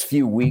over the next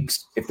few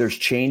weeks, if there's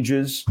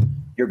changes,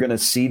 you're going to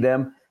see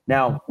them.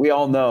 Now, we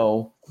all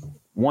know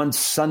once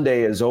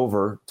Sunday is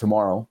over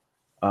tomorrow,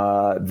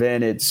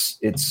 then it's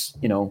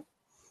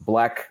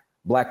Black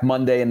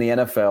Monday in the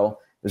NFL.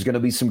 There's going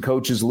to be some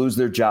coaches lose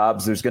their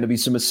jobs. There's going to be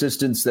some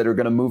assistants that are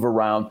going to move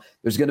around.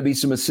 There's going to be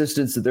some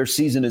assistants that their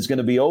season is going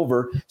to be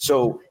over.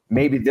 So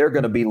maybe they're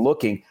going to be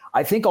looking.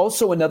 I think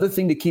also another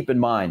thing to keep in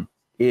mind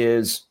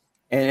is,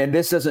 and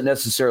this doesn't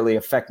necessarily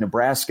affect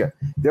Nebraska,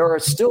 there are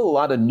still a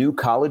lot of new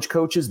college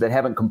coaches that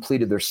haven't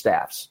completed their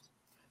staffs.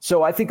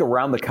 So I think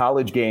around the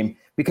college game,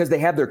 because they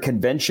have their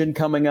convention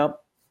coming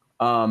up,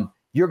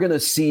 you're going to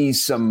see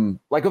some,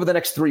 like over the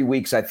next 3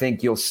 weeks, I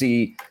think you'll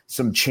see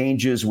some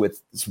changes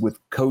with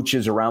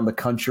coaches around the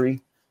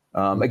country.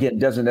 Again, it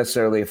doesn't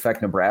necessarily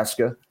affect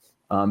Nebraska.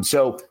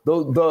 So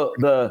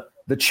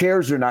the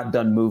chairs are not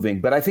done moving.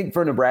 But I think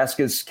for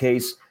Nebraska's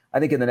case, I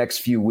think in the next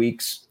few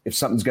weeks, if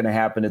something's going to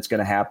happen, it's going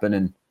to happen.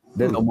 And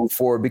then they'll move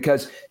forward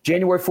because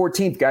January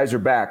 14th, guys are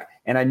back.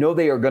 And I know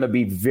they are going to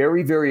be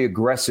very, very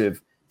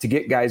aggressive to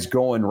get guys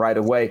going right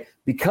away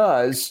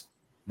because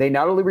they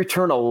not only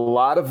return a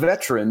lot of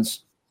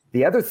veterans,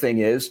 the other thing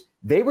is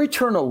they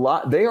return a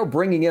lot. They are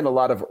bringing in a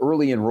lot of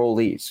early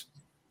enrollees.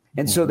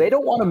 And so they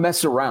don't want to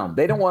mess around.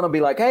 They don't want to be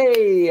like,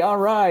 hey, all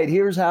right,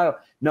 here's how.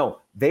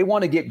 No, they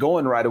want to get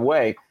going right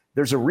away.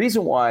 There's a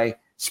reason why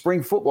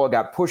spring football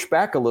got pushed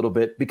back a little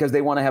bit because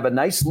they want to have a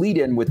nice lead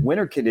in with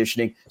winter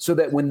conditioning so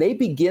that when they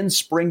begin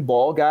spring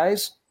ball,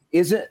 guys,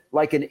 isn't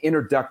like an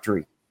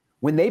introductory.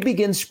 When they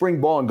begin spring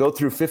ball and go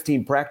through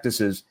 15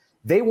 practices,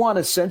 they want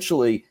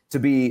essentially to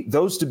be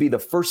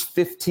the first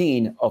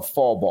 15 of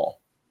fall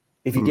ball,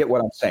 if you get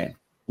what I'm saying.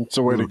 That's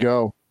the way to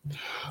go.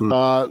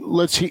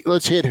 Let's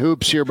hit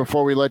hoops here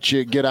before we let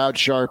you get out,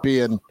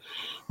 Sharpie. And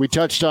we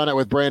touched on it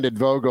with Brandon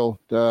Vogel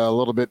a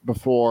little bit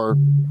before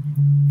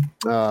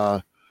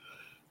the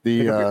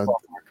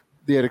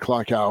 8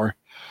 o'clock hour.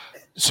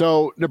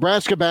 So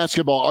Nebraska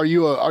basketball, are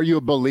you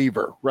a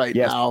believer right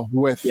now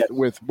with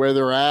where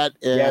they're at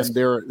and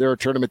they're a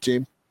tournament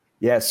team?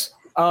 Yes.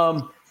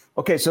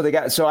 Okay,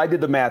 so I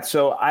did the math.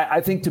 So I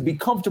think to be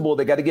comfortable,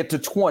 they got to get to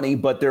 20,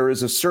 but there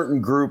is a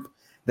certain group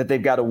that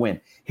they've got to win.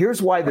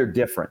 Here's why they're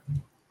different.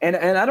 And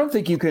I don't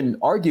think you can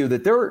argue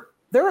that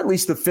they're at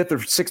least the 5th or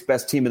 6th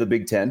best team in the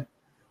Big Ten.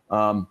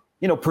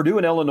 Purdue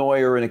and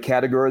Illinois are in a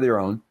category of their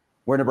own.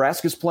 Where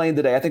Nebraska's playing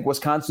today, I think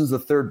Wisconsin's the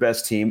 3rd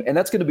best team, and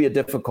that's going to be a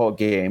difficult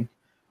game.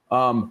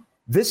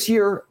 This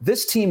year,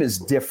 this team is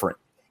different.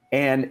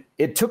 And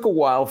it took a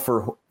while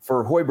for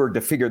Hoiberg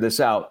to figure this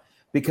out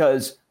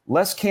because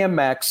less Cam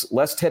Max,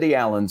 less Teddy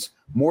Allens,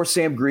 more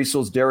Sam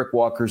Griesel's, Derek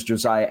Walker's,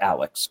 Josiah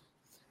Alex.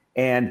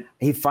 And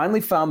he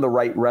finally found the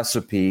right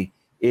recipe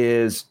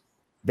is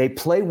they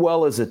play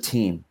well as a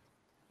team.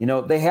 You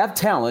know, they have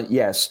talent,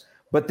 yes,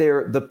 but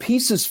the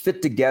pieces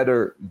fit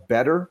together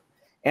better.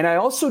 And I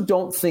also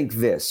don't think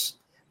this,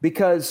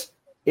 because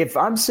if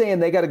I'm saying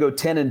they got to go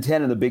 10-10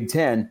 in the Big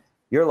Ten,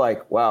 you're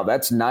like, wow,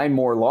 that's 9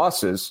 more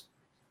losses.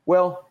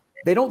 Well,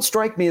 they don't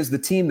strike me as the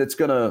team that's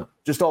going to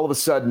just all of a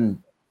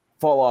sudden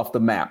fall off the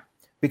map.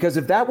 Because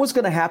if that was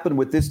going to happen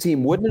with this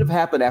team, wouldn't it have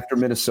happened after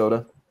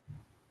Minnesota?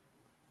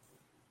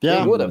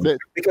 Yeah, they would have,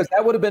 because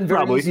that would have been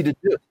very easy to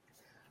do.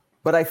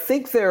 But I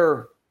think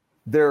they're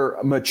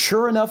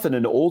mature enough and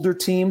an older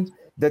team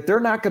that they're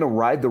not going to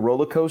ride the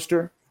roller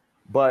coaster.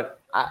 But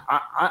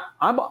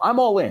I'm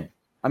all in.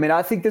 I mean,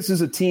 I think this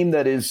is a team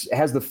that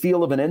has the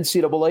feel of an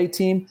NCAA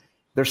team.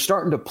 They're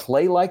starting to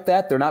play like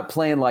that. They're not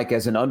playing like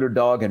as an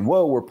underdog and,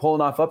 whoa, we're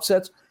pulling off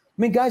upsets.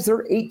 I mean, guys,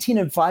 they're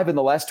 18-5 in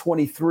the last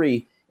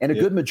 23, and a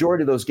good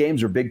majority of those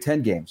games are Big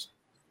Ten games.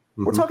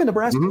 Mm-hmm. We're talking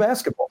Nebraska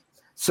basketball.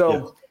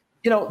 So,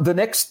 you know, the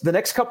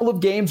next couple of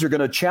games are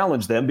going to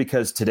challenge them,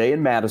 because today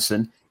in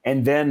Madison,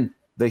 and then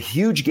the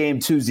huge game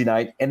Tuesday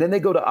night, and then they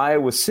go to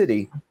Iowa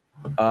City.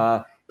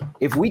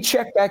 If we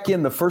check back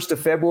in the 1st of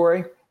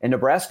February and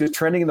Nebraska is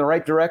trending in the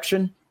right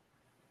direction,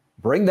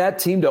 bring that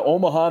team to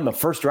Omaha in the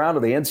first round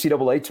of the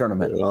NCAA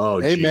tournament.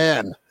 Oh,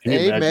 amen.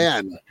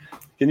 Amen.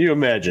 Can you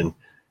imagine?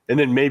 And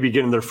then maybe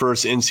getting their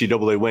first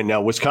NCAA win.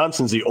 Now,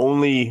 Wisconsin's the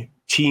only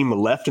team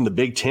left in the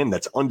Big Ten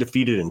that's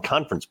undefeated in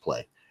conference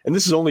play. And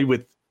this is only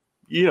with,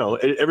 you know,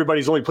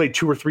 everybody's only played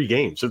 2 or 3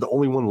 games. They're the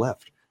only one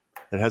left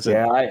that hasn't.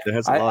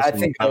 I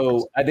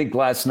think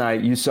last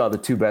night you saw the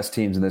 2 best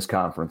teams in this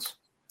conference.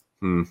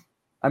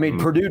 I mean,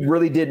 Purdue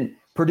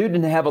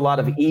didn't have a lot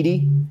of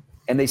Edie,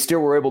 and they still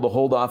were able to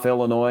hold off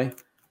Illinois.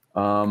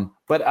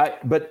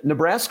 But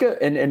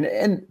Nebraska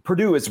and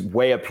Purdue is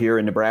way up here,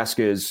 and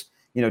Nebraska is,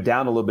 you know,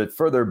 down a little bit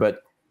further.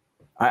 But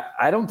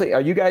I don't think,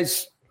 are you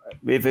guys,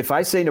 if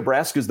I say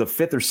Nebraska is the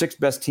 5th or 6th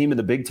best team in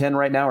the Big Ten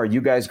right now, are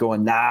you guys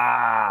going,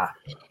 nah?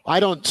 I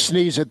don't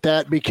sneeze at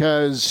that,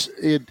 because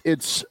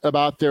it's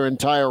about their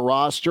entire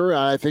roster.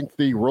 I think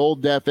the role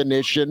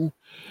definition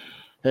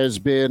has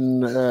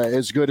been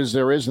as good as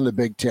there is in the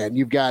Big Ten.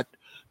 You've got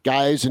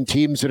guys and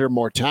teams that are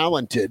more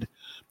talented,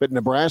 but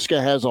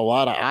Nebraska has a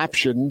lot of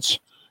options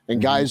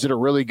and guys that are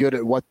really good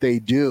at what they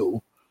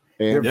do.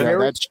 And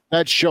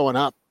that's showing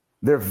up.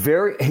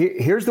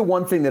 Here's the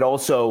one thing that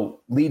also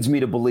leads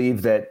me to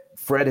believe that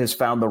Fred has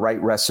found the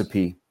right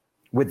recipe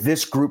with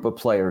this group of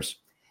players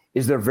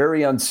is they're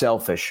very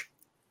unselfish.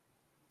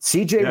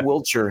 CJ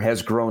Wilcher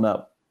has grown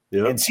up,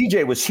 and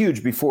CJ was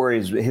huge before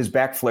his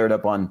back flared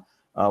up on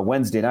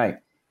Wednesday night.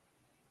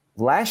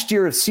 Last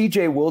year, if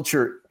CJ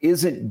Wilcher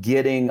isn't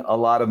getting a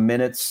lot of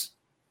minutes,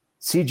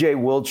 CJ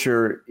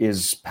Wilcher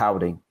is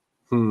pouting.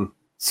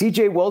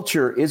 CJ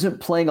Wilcher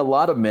isn't playing a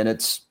lot of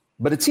minutes,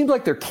 but it seems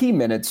like they're key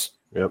minutes,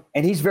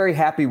 and he's very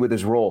happy with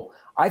his role.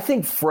 I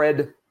think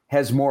Fred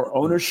has more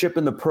ownership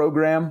in the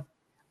program.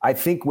 I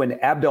think when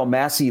Abdel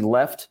Massey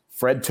left,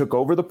 Fred took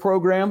over the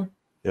program.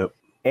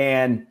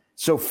 And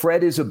so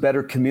Fred is a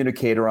better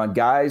communicator on,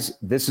 guys,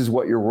 this is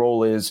what your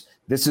role is.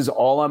 This is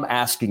all I'm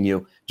asking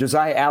you.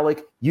 Josiah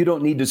Alec, you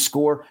don't need to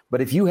score,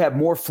 but if you have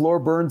more floor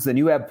burns than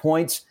you have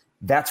points,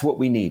 that's what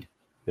we need.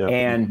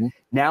 And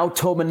now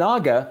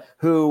Tominaga,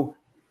 who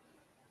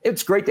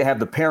it's great to have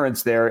the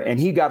parents there, and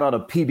he got on a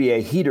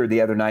PBA heater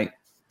the other night,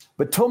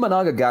 but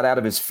Tominaga got out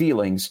of his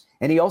feelings,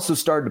 and he also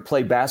started to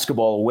play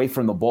basketball away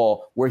from the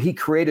ball where he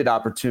created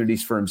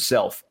opportunities for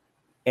himself.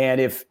 And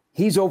if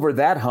he's over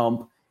that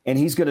hump and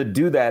he's going to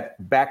do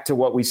that back to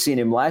what we've seen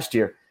him last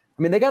year,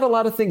 I mean, they got a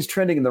lot of things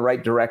trending in the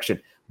right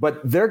direction, but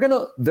they're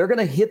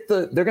gonna hit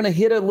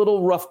a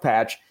little rough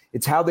patch.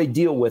 It's how they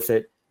deal with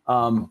it,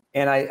 and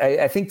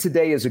I think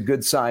today is a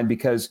good sign,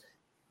 because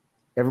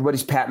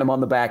everybody's patting them on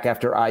the back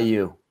after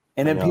IU,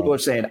 and then people are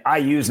saying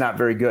IU's not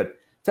very good. I'm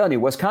telling you,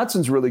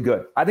 Wisconsin's really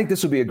good. I think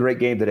this will be a great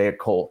game today at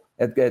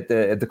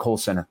the Kohl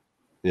Center.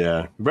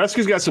 Yeah,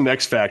 Nebraska's got some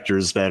X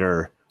factors that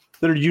are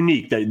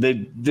unique that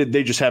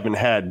they just haven't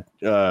had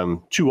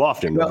too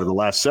often over the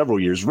last several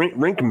years.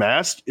 Rink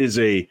Mast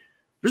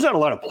there's not a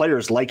lot of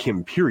players like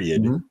him,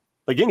 period,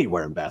 like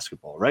anywhere in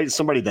basketball, right?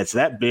 Somebody that's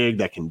that big,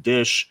 that can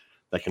dish,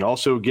 that can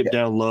also get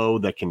down low,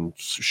 that can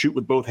shoot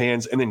with both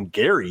hands. And then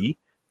Gary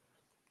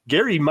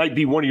might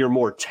be one of your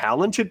more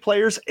talented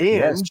players,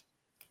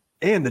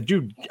 and the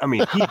dude, I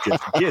mean, he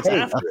just gets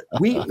after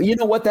it. You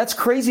know what? That's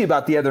crazy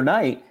about the other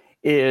night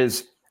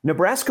is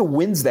Nebraska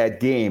wins that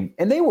game,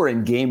 and they were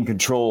in game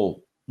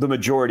control the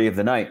majority of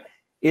the night.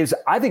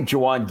 I think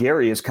Juwan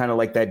Gary is kind of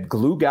like that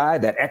glue guy,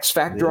 that X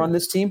factor on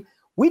this team.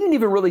 We didn't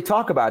even really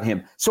talk about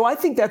him. So I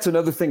think that's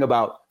another thing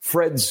about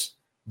Fred's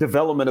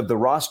development of the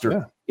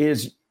roster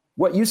is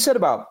what you said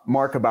about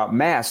Mark about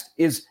Mast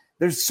is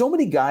there's so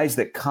many guys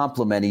that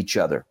complement each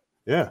other.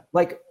 Yeah.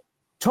 Like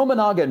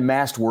Tominaga and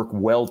Mast work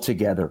well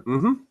together.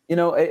 You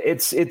know,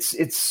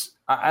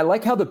 I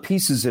like how the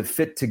pieces have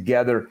fit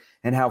together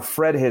and how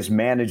Fred has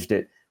managed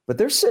it, but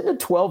they're sitting at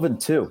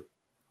 12-2.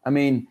 I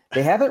mean,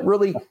 they haven't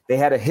really – they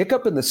had a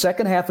hiccup in the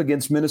second half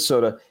against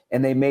Minnesota,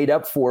 and they made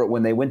up for it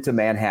when they went to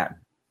Manhattan.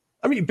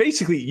 I mean,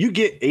 basically, you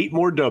get 8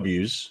 more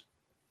W's,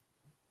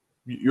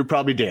 you're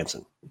probably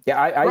dancing.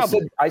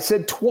 Yeah, I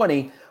said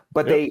 20,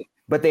 but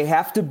they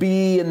have to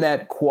be in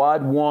that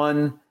quad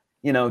one,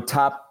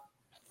 top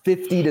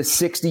 50 to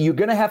 60. You're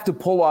going to have to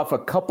pull off a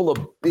couple of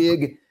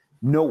big,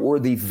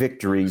 noteworthy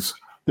victories.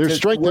 Their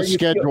strength of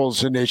schedule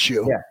is an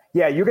issue.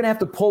 Yeah, you're going to have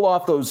to pull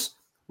off those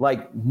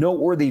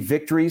noteworthy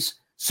victories,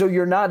 so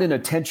you're not in a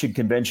tension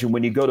convention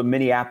when you go to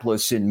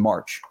Minneapolis in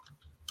March.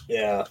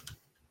 Yeah.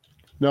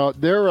 No,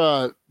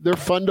 they're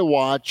fun to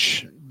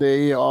watch.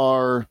 They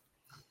are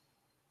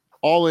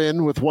all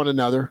in with one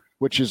another,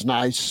 which is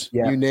nice.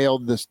 Yeah. You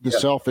nailed the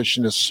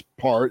selfishness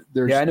part.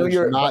 I know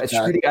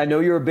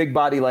you're a big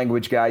body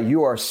language guy.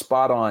 You are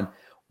spot on.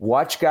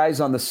 Watch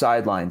guys on the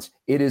sidelines.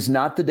 It is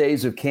not the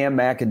days of Cam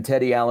Mack and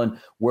Teddy Allen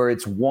where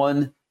it's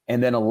 1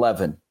 and then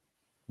 11,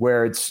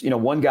 where it's,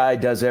 one guy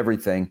does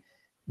everything.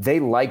 They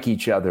like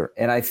each other.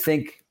 And I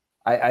think,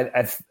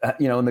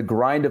 in the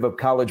grind of a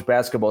college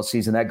basketball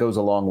season, that goes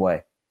a long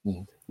way.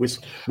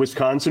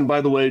 Wisconsin, by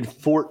the way,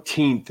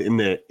 14th in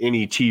the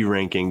NET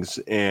rankings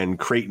and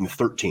Creighton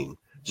 13.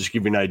 Just to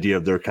give you an idea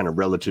of their kind of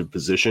relative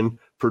position.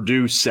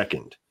 Purdue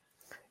second.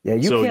 Yeah,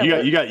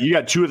 you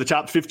got 2 of the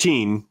top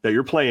 15 that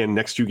you're playing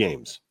next 2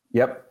 games.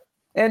 Yep.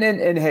 And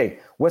hey,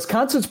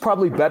 Wisconsin's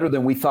probably better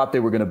than we thought they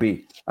were going to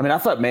be. I mean, I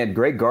thought, man,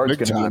 Greg Gard's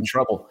going to be in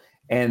trouble,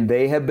 and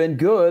they have been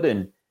good.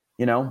 And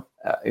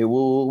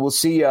we'll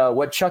see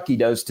what Chucky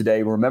does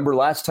today. Remember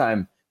last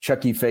time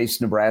Chucky faced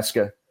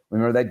Nebraska?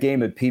 Remember that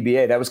game at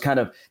PBA?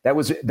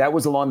 That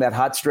was along that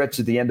hot stretch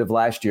at the end of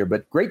last year.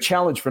 But great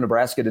challenge for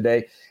Nebraska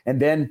today. And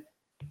then,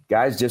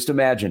 guys, just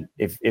imagine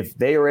if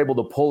they are able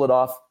to pull it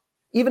off.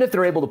 Even if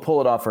they're able to pull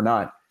it off or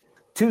not,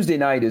 Tuesday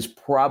night is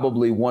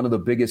probably one of the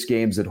biggest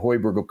games that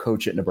Hoiberg will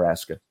coach at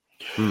Nebraska.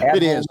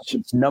 It is.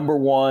 It's number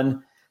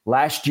one.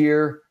 Last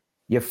year,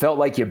 you felt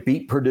like you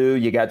beat Purdue.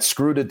 You got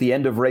screwed at the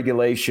end of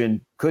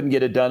regulation. Couldn't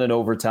get it done in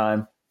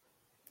overtime.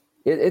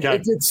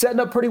 It's setting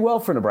up pretty well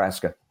for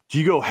Nebraska. Do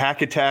you go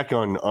hack attack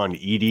on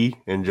Edey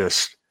and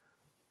just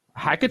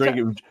hack attack?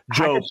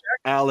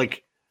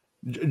 Alec,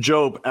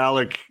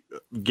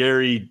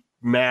 Gary,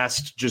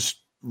 Mast, just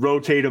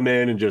rotate them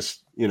in and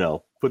just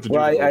put the.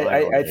 Well,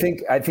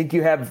 I think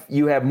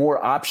you have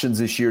more options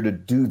this year to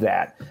do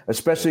that,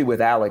 especially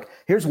with Alec.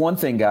 Here's one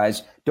thing,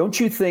 guys. Don't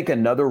you think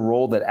another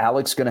role that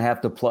Alec's going to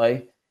have to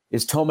play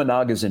is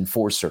Tominaga's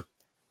enforcer?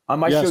 On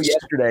my show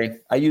yesterday,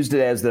 I used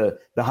it as the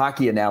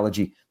hockey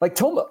analogy. Like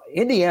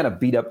Indiana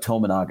beat up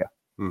Tominaga.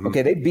 Mm-hmm.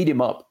 Okay, they beat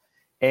him up,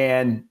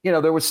 and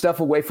there was stuff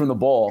away from the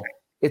ball.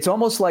 It's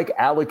almost like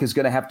Alec is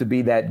going to have to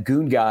be that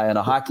goon guy on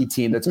a hockey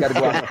team that's got to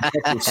go out and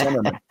protect your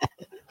centerman.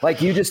 Like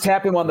you just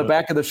tap him on the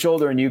back of the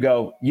shoulder and you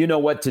go, you know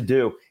what to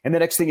do. And the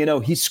next thing you know,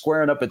 he's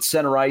squaring up at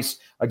center ice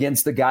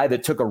against the guy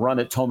that took a run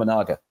at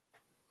Tominaga.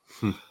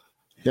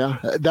 Yeah,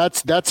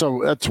 that's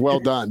well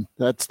done.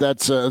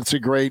 That's a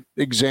great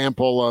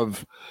example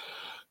of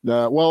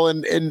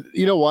and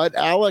you know what,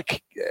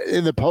 Alec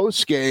in the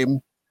post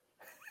game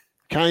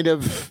kind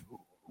of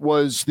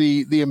was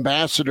the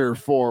ambassador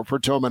for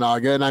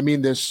Tominaga, and I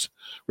mean this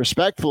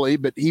respectfully,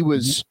 but he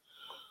was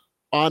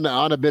on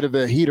a bit of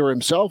a heater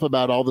himself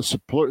about all the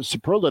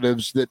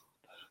superlatives that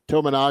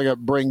Tominaga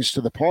brings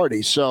to the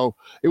party. So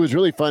it was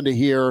really fun to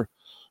hear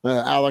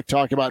Alec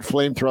talk about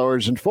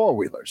flamethrowers and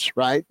four-wheelers,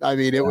 right? I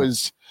mean, it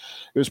was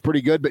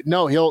pretty good, but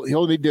no,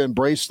 he'll need to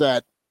embrace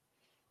that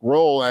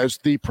role as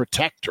the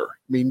protector.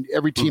 I mean,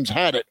 every team's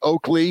had it.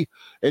 Oakley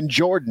and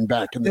Jordan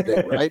back in the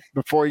day, right?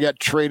 Before he got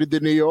traded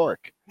to New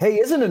York. Hey,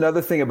 isn't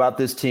another thing about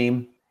this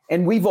team,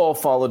 and we've all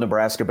followed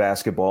Nebraska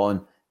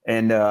basketball,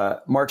 and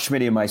Mark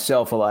Schmidt and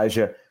myself,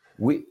 Elijah,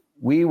 we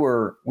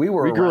grew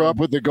up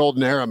with the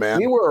golden era, man.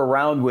 We were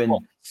around when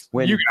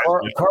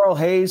Carl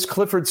Hayes,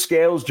 Clifford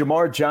Scales,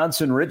 Jamar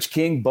Johnson, Rich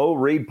King, Bo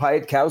Reed,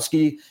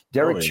 Piatkowski,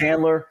 Derek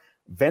Chandler,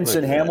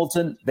 Vincent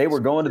Hamilton. They were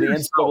going to the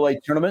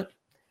NCAA tournament.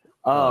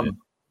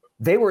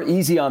 They were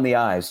easy on the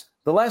eyes.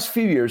 The last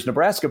few years,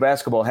 Nebraska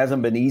basketball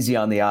hasn't been easy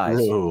on the eyes.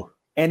 No.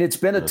 And it's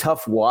been a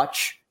tough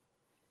watch.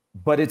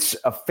 But it's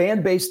a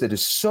fan base that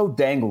is so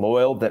dang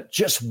loyal that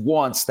just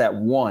wants that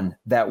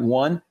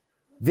one.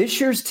 This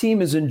year's team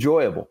is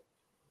enjoyable.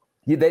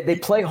 They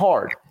play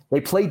hard.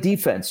 They play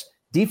defense.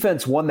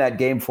 Defense won that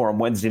game for them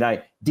Wednesday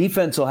night.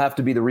 Defense will have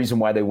to be the reason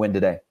why they win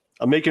today.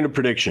 I'm making a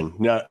prediction.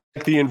 Now,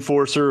 the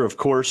enforcer, of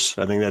course,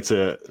 I think that's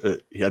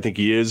I think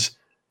he is.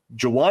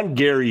 Jawan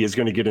Gary is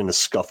going to get in a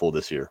scuffle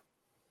this year.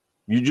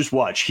 You just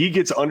watch. He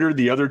gets under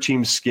the other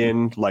team's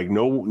skin like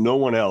no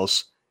one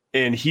else,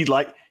 and he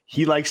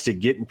likes to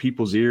get in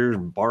people's ears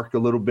and bark a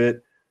little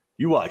bit.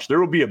 You watch. There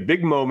will be a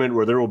big moment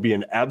where there will be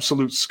an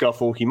absolute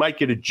scuffle. He might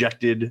get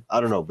ejected. I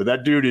don't know. But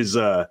that dude is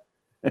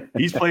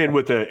he's playing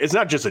with it's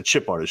not just a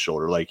chip on his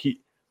shoulder. Like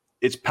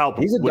it's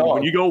palpable. He's a dog.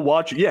 When you go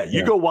watch,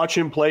 go watch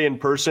him play in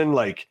person,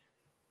 like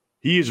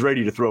he is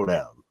ready to throw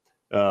down.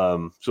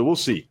 So we'll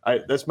see.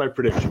 That's my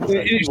prediction.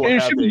 He will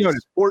have a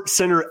Sports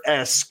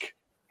Center-esque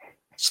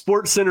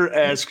Sports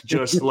Center-esque,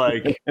 just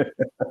like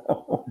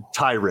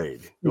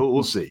tirade.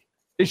 We'll see.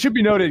 It should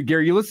be noted,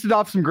 Gary, you listed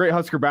off some great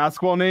Husker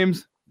basketball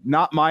names.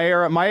 Not my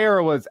era. My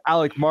era was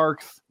Alec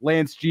Marks,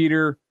 Lance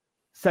Jeter,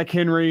 Sek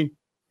Henry,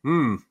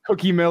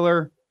 Cookie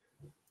Miller.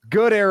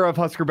 Good era of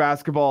Husker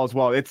basketball as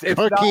well. It's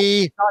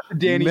Cookie not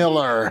Danny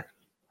Miller.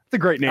 It's a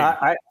great name.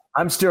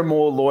 I'm still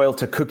more loyal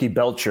to Cookie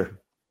Belcher.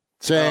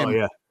 Same. Oh,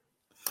 yeah.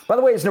 By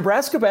the way, is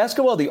Nebraska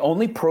basketball the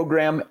only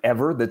program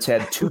ever that's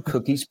had 2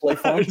 Cookies play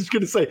for I them? was just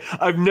going to say,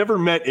 I've never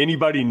met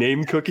anybody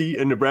named Cookie,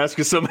 and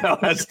Nebraska somehow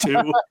has 2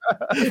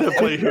 that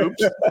play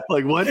hoops.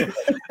 Like, what?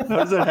 How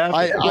does that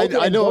happen?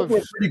 I know of,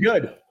 pretty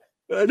good.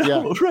 I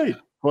know, right.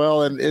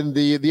 Well, and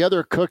the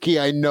other Cookie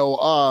I know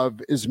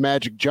of is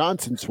Magic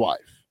Johnson's wife.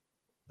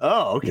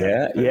 Oh,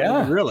 okay. Yeah. I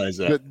didn't realize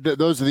that.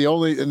 Those are the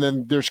only, and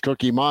then there's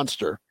Cookie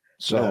Monster.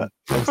 So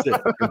that's it.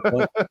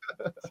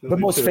 The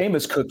most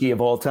famous Cookie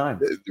of all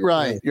time.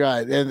 Right.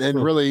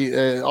 And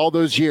really all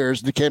those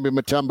years, Dikembe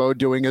Mutombo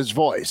doing his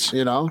voice,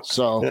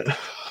 so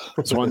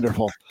it's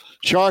wonderful.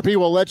 Sharpie,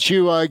 we'll let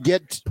you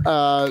get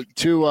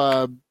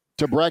to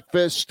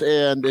breakfast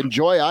and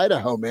enjoy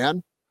Idaho,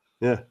 man.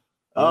 Yeah.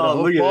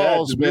 Oh, look at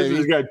that. The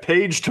business guy,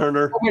 Page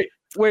Turner.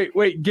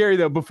 Wait, Gary,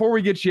 though, before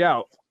we get you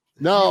out.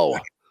 No.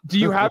 Do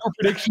you have a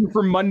prediction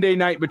for Monday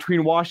night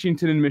between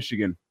Washington and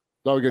Michigan?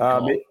 Oh, good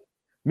call.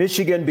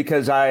 Michigan,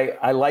 because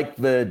I like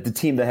the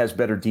team that has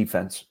better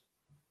defense.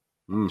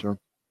 Sure.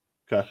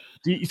 Okay.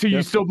 So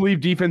you still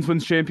believe defense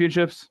wins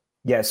championships?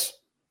 Yes.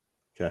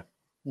 Okay.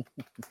 You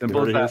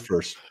heard it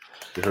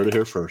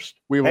here first.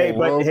 We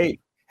will.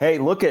 Hey,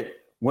 look at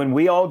when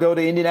we all go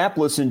to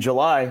Indianapolis in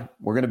July,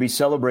 we're going to be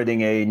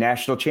celebrating a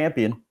national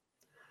champion.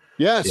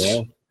 Yes.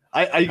 Yeah.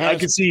 I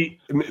could see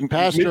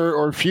past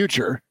or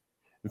future.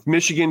 If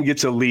Michigan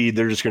gets a lead,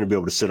 they're just going to be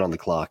able to sit on the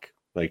clock.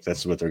 Like,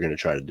 that's what they're going to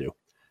try to do.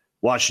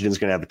 Washington's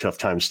going to have a tough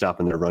time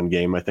stopping their run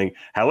game, I think.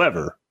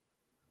 However,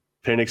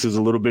 Penix is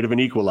a little bit of an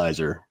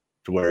equalizer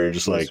to where you're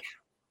just like,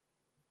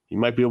 you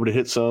might be able to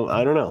hit some.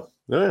 I don't know.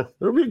 Yeah,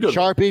 it'll be good.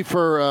 Sharpie,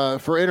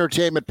 for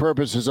entertainment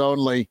purposes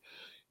only,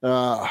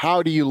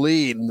 how do you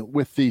lean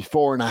with the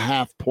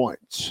 4.5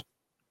 points?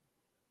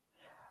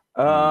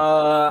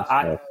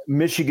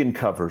 Michigan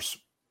covers.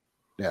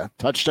 Yeah,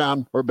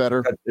 touchdown or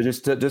better.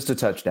 Just a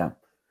touchdown.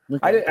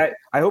 Okay.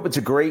 I hope it's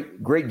a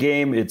great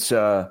game. It's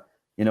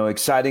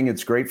exciting.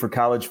 It's great for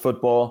college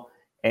football,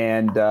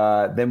 and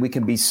then we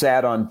can be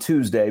sad on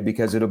Tuesday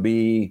because it'll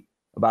be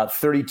about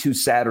 32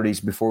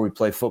 Saturdays before we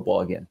play football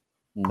again.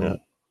 Yeah.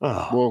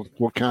 Oh.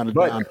 We'll count it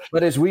down.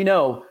 But as we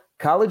know,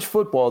 college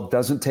football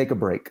doesn't take a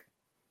break.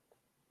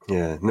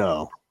 Yeah.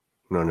 No.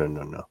 God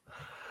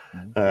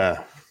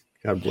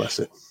bless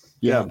it.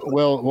 Yeah,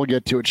 we'll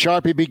get to it.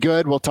 Sharpie, be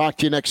good. We'll talk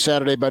to you next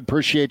Saturday, bud.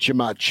 Appreciate you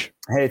much.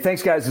 Hey,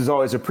 thanks, guys, as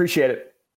always. Appreciate it.